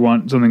Strangler if you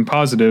want something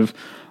positive.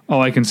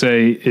 All I can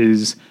say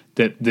is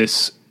that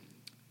this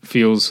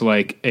feels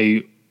like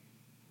a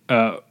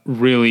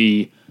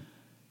really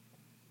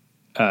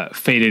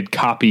faded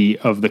copy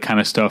of the kind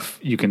of stuff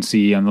you can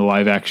see on the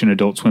live-action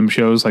Adult Swim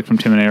shows, like from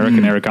Tim and Eric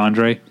and Eric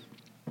Andre.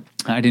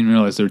 I didn't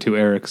realize there were two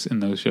Erics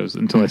in those shows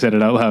until I said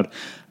it out loud.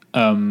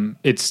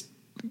 It's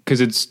because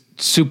it's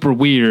super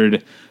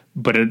weird,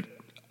 but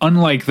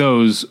unlike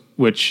those,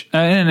 which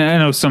and I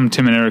know some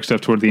Tim and Eric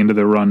stuff toward the end of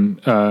their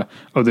run.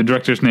 The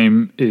director's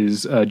name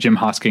is Jim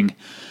Hosking.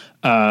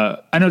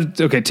 I know.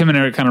 Okay, Tim and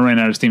Eric kind of ran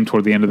out of steam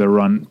toward the end of their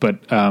run,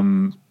 but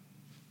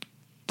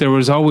there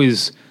was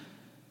always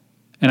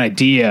an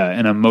idea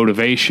and a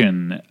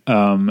motivation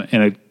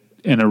and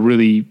a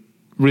really,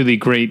 really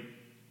great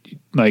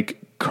like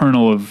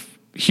kernel of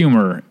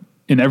humor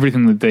in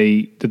everything that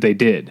they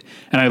did.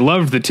 And I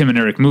loved the Tim and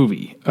Eric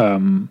movie. I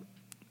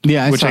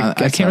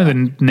can't remember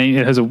the name.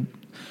 It has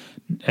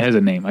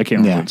a name. I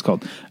can't remember what it's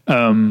called.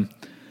 Tim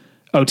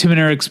and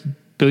Eric's $1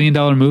 billion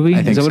movie.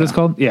 Is that what it's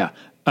called? Yeah.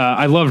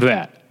 I loved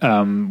that.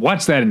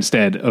 Watch that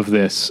instead of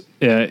this.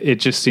 It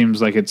just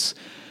seems like it's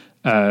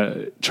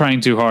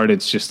trying too hard.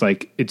 It's just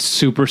like, it's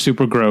super,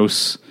 super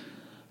gross.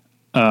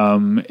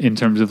 In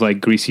terms of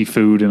like greasy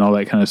food and all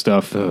that kind of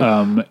stuff.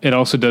 It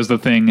also does the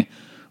thing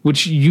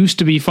which used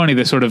to be funny,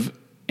 the sort of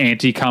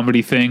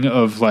anti-comedy thing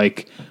of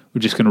like, we're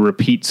just going to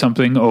repeat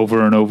something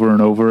over and over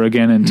and over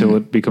again until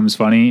it becomes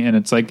funny. And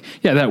it's like,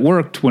 yeah, that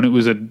worked when it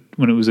was a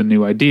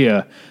new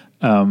idea.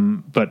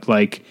 But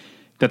like,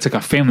 that's like a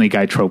Family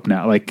Guy trope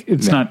now. Like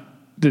it's not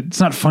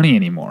funny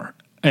anymore.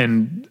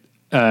 And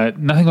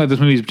nothing like this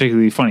movie is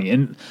particularly funny.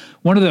 And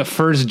one of the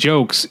first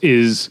jokes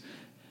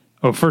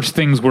first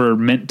things we're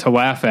meant to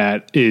laugh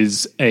at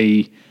is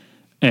an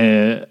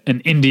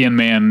Indian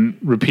man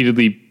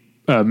repeatedly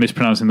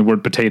mispronouncing the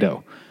word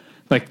potato.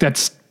 Like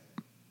that's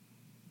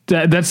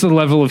the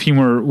level of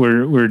humor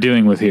we're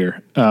dealing with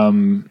here.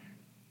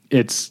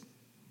 It's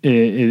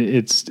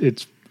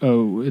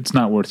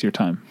not worth your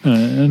time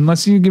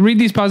unless you can read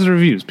these positive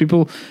reviews.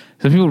 Some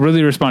people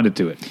really responded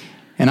to it.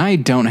 And I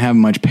don't have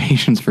much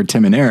patience for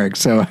Tim and Eric,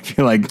 so I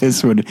feel like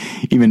this would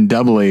even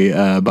doubly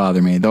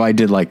bother me, though I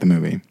did like the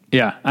movie.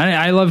 Yeah,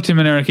 I love Tim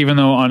and Eric, even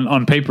though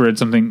on paper it's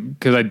something,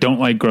 because I don't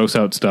like gross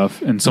out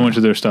stuff, and so much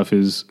of their stuff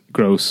is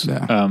gross.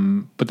 Yeah.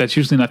 But that's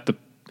usually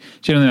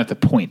generally not the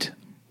point.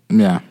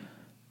 Yeah.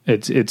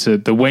 It's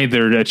the way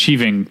they're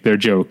achieving their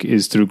joke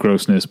is through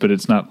grossness, but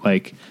it's not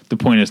like the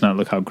point is not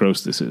look how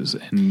gross this is.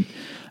 And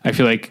I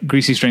feel like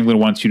Greasy Strangler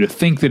wants you to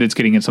think that it's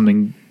getting at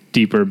something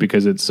deeper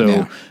because it's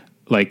so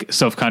like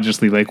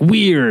self-consciously like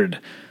weird.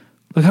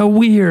 Look how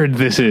weird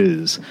this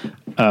is.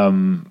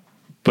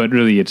 But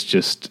really it's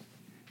just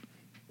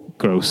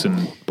gross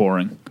and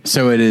boring.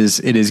 So it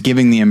is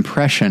giving the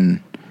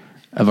impression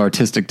of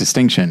artistic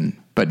distinction,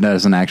 but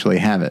doesn't actually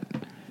have it.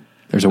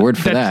 There's a word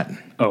for that.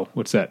 Oh,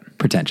 what's that?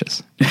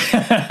 Pretentious.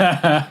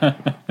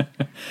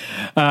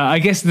 I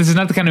guess this is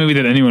not the kind of movie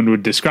that anyone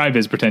would describe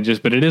as pretentious,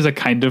 but it is a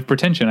kind of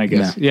pretension, I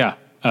guess. Yeah.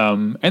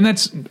 And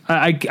that's,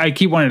 I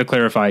keep wanting to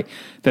clarify,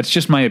 that's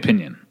just my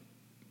opinion.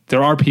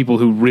 There are people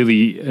who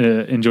really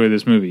enjoy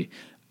this movie.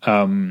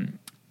 And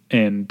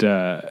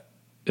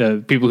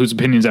people whose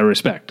opinions I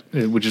respect,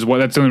 which is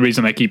that's the only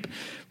reason I keep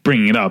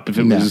bringing it up. If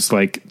it was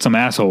like some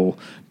asshole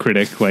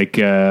critic, like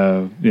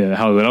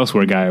Hollywood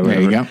Elsewhere guy or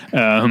whatever. There you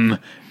go.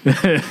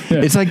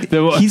 It's like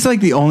he's like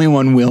the only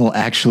one we'll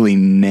actually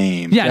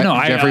name. Yeah,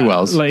 Jeffrey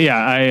Wells. Like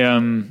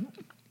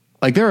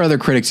there are other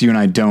critics you and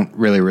I don't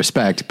really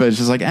respect, but it's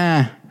just like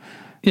yeah,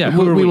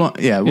 we won't.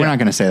 Yeah, we're not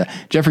going to say that.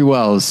 Jeffrey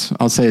Wells,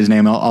 I'll say his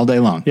name all day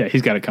long. Yeah,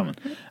 he's got it coming.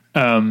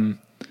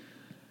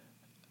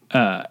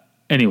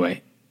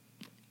 Anyway.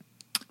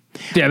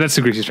 Yeah, that's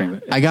the Greasy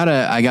Strangler. I got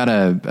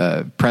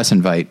a press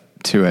invite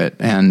to it,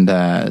 and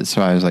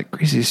so I was like,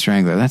 Greasy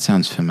Strangler, that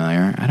sounds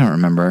familiar. I don't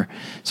remember.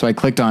 So I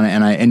clicked on it,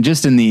 and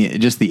just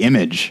the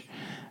image,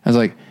 I was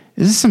like,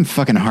 is this some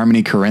fucking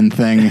Harmony Korine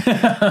thing?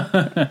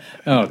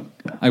 Oh,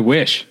 I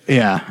wish.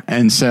 Yeah,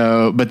 and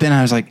so, but then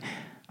I was like,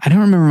 I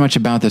don't remember much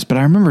about this, but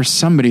I remember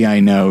somebody I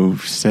know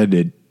said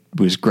it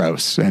was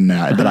gross, and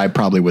that I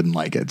probably wouldn't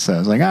like it. So I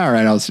was like, all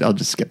right, I'll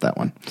just skip that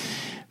one.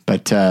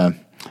 But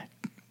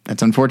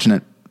that's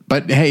unfortunate.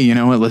 But hey, you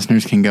know what?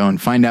 Listeners can go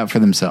and find out for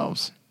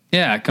themselves.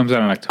 Yeah, it comes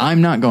out in October.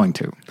 I'm not going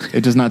to.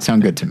 It does not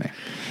sound good to me.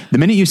 The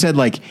minute you said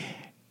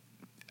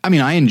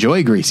I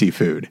enjoy greasy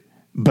food,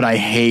 but I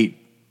hate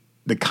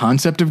the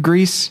concept of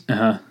grease.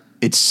 Uh-huh.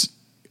 It's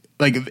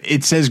like,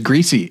 it says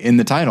greasy in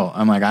the title.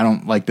 I'm like, I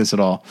don't like this at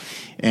all.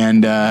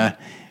 And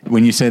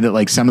when you say that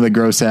like some of the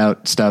gross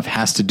out stuff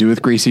has to do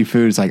with greasy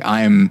food, it's like,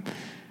 I'm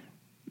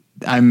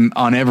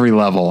on every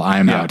level.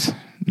 I'm out.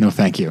 No,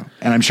 thank you.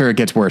 And I'm sure it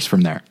gets worse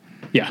from there.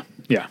 Yeah.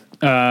 Yeah.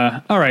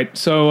 All right.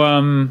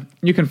 So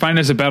you can find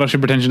us at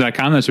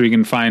battleshippretension.com. That's where you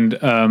can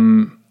find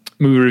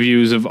movie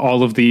reviews of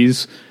all of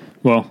these.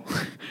 Well,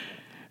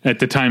 at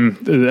the time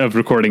of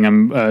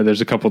recording,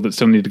 there's a couple that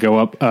still need to go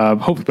up.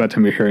 Hopefully by the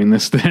time you're hearing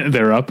this,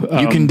 they're up.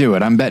 You can do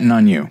it. I'm betting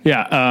on you.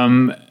 Yeah.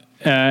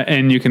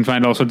 And you can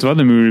find all sorts of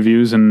other movie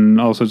reviews and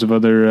all sorts of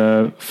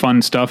other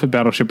fun stuff at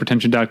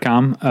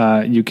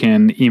battleshippretension.com. You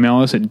can email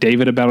us at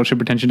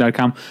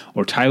david@battleshippretension.com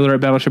or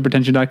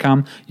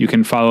tyler@battleshippretension.com. You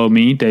can follow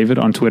me, David,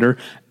 on Twitter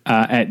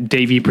at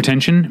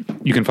DavyPretension.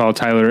 You can follow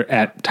Tyler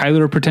at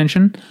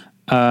TylerPretension.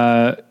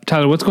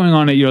 Tyler, what's going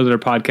on at your other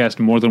podcast,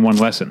 More Than One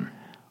Lesson?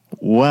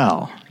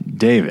 Well,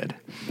 David,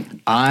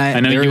 I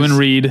know you and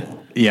Reed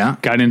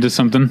got into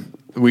something.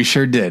 We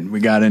sure did. We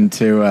got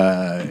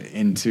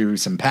into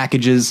some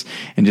packages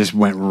and just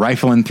went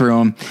rifling through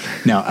them.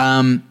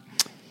 No,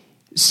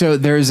 so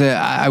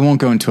I won't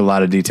go into a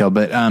lot of detail,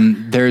 but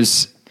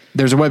there's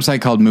a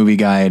website called Movie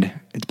Guide.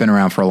 It's been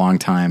around for a long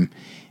time.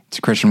 It's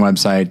a Christian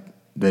website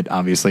that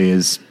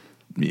obviously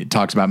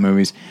talks about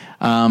movies.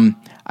 I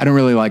don't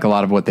really like a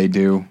lot of what they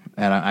do,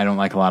 and I don't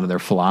like a lot of their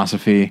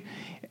philosophy,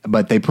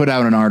 but they put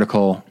out an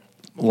article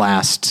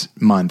last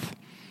month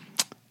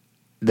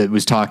that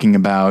was talking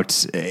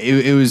about,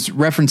 it was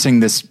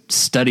referencing this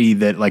study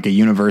that like a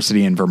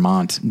university in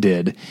Vermont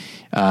did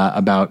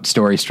about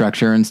story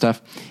structure and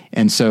stuff.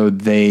 And so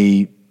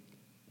they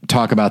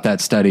talk about that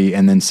study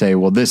and then say,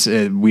 well, this,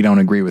 we don't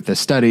agree with this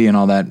study and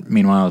all that.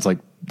 Meanwhile, it's like,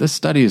 this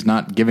study is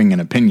not giving an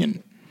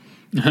opinion.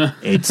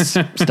 It's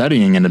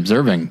studying and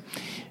observing.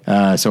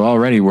 So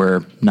already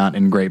we're not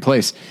in a great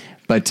place.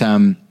 But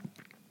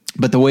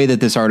the way that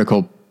this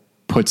article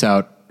puts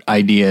out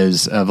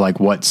ideas of like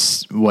what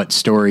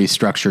story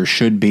structure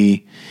should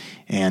be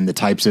and the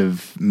types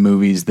of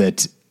movies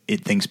that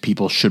it thinks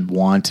people should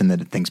want and that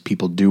it thinks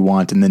people do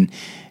want, and then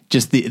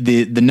just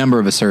the number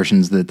of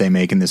assertions that they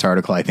make in this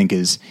article I think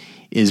is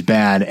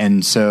bad.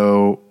 And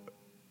so,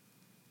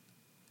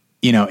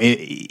 you know,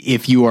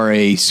 if you are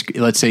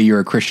let's say you're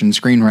a Christian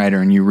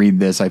screenwriter and you read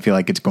this, I feel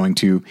like it's going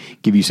to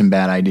give you some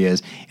bad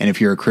ideas. And if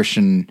you're a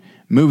Christian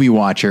movie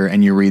watcher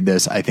and you read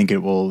this, I think it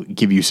will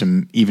give you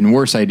some even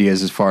worse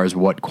ideas as far as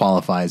what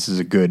qualifies as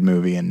a good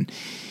movie and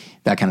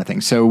that kind of thing.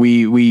 So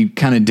we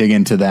kind of dig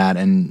into that,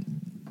 and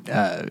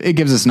it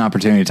gives us an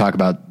opportunity to talk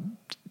about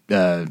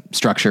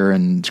structure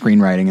and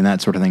screenwriting and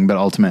that sort of thing. But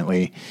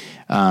ultimately,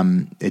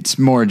 it's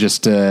more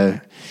just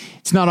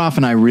it's not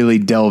often I really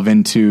delve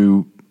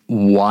into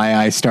why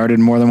I started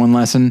More Than One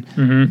Lesson.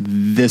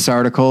 Mm-hmm. This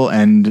article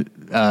and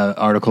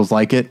articles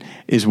like it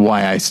is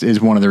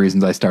one of the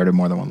reasons I started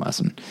More Than One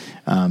Lesson.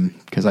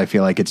 Because I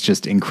feel like it's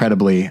just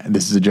incredibly,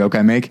 this is a joke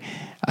I make,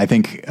 I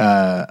think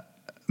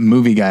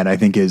Movie Guide, I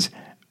think, is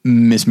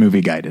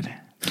mismovie guided.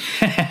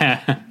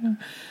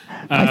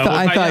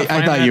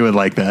 I thought you would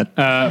like that.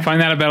 Find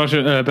that at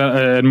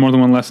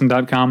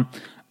morethanonelesson.com.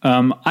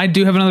 I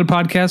do have another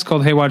podcast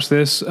called Hey Watch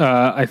This.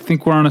 I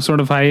think we're on a sort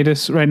of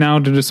hiatus right now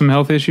due to some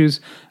health issues.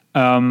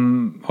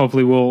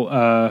 Hopefully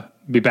we'll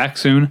be back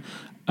soon.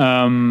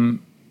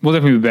 We'll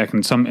definitely be back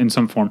in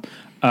some form.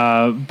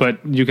 But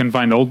you can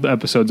find old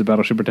episodes at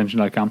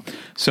battleshippretension.com.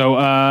 So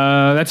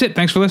that's it.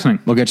 Thanks for listening.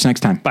 We'll get you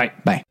next time. Bye.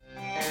 Bye.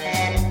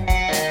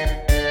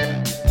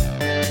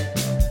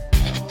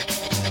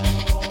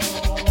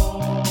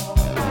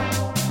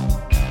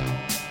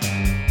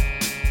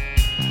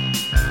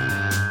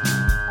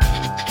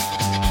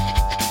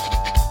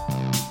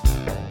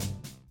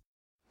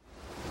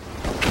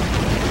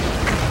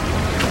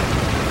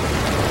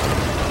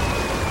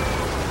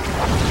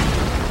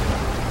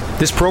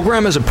 This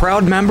program is a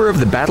proud member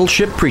of the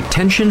Battleship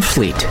Pretension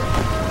Fleet.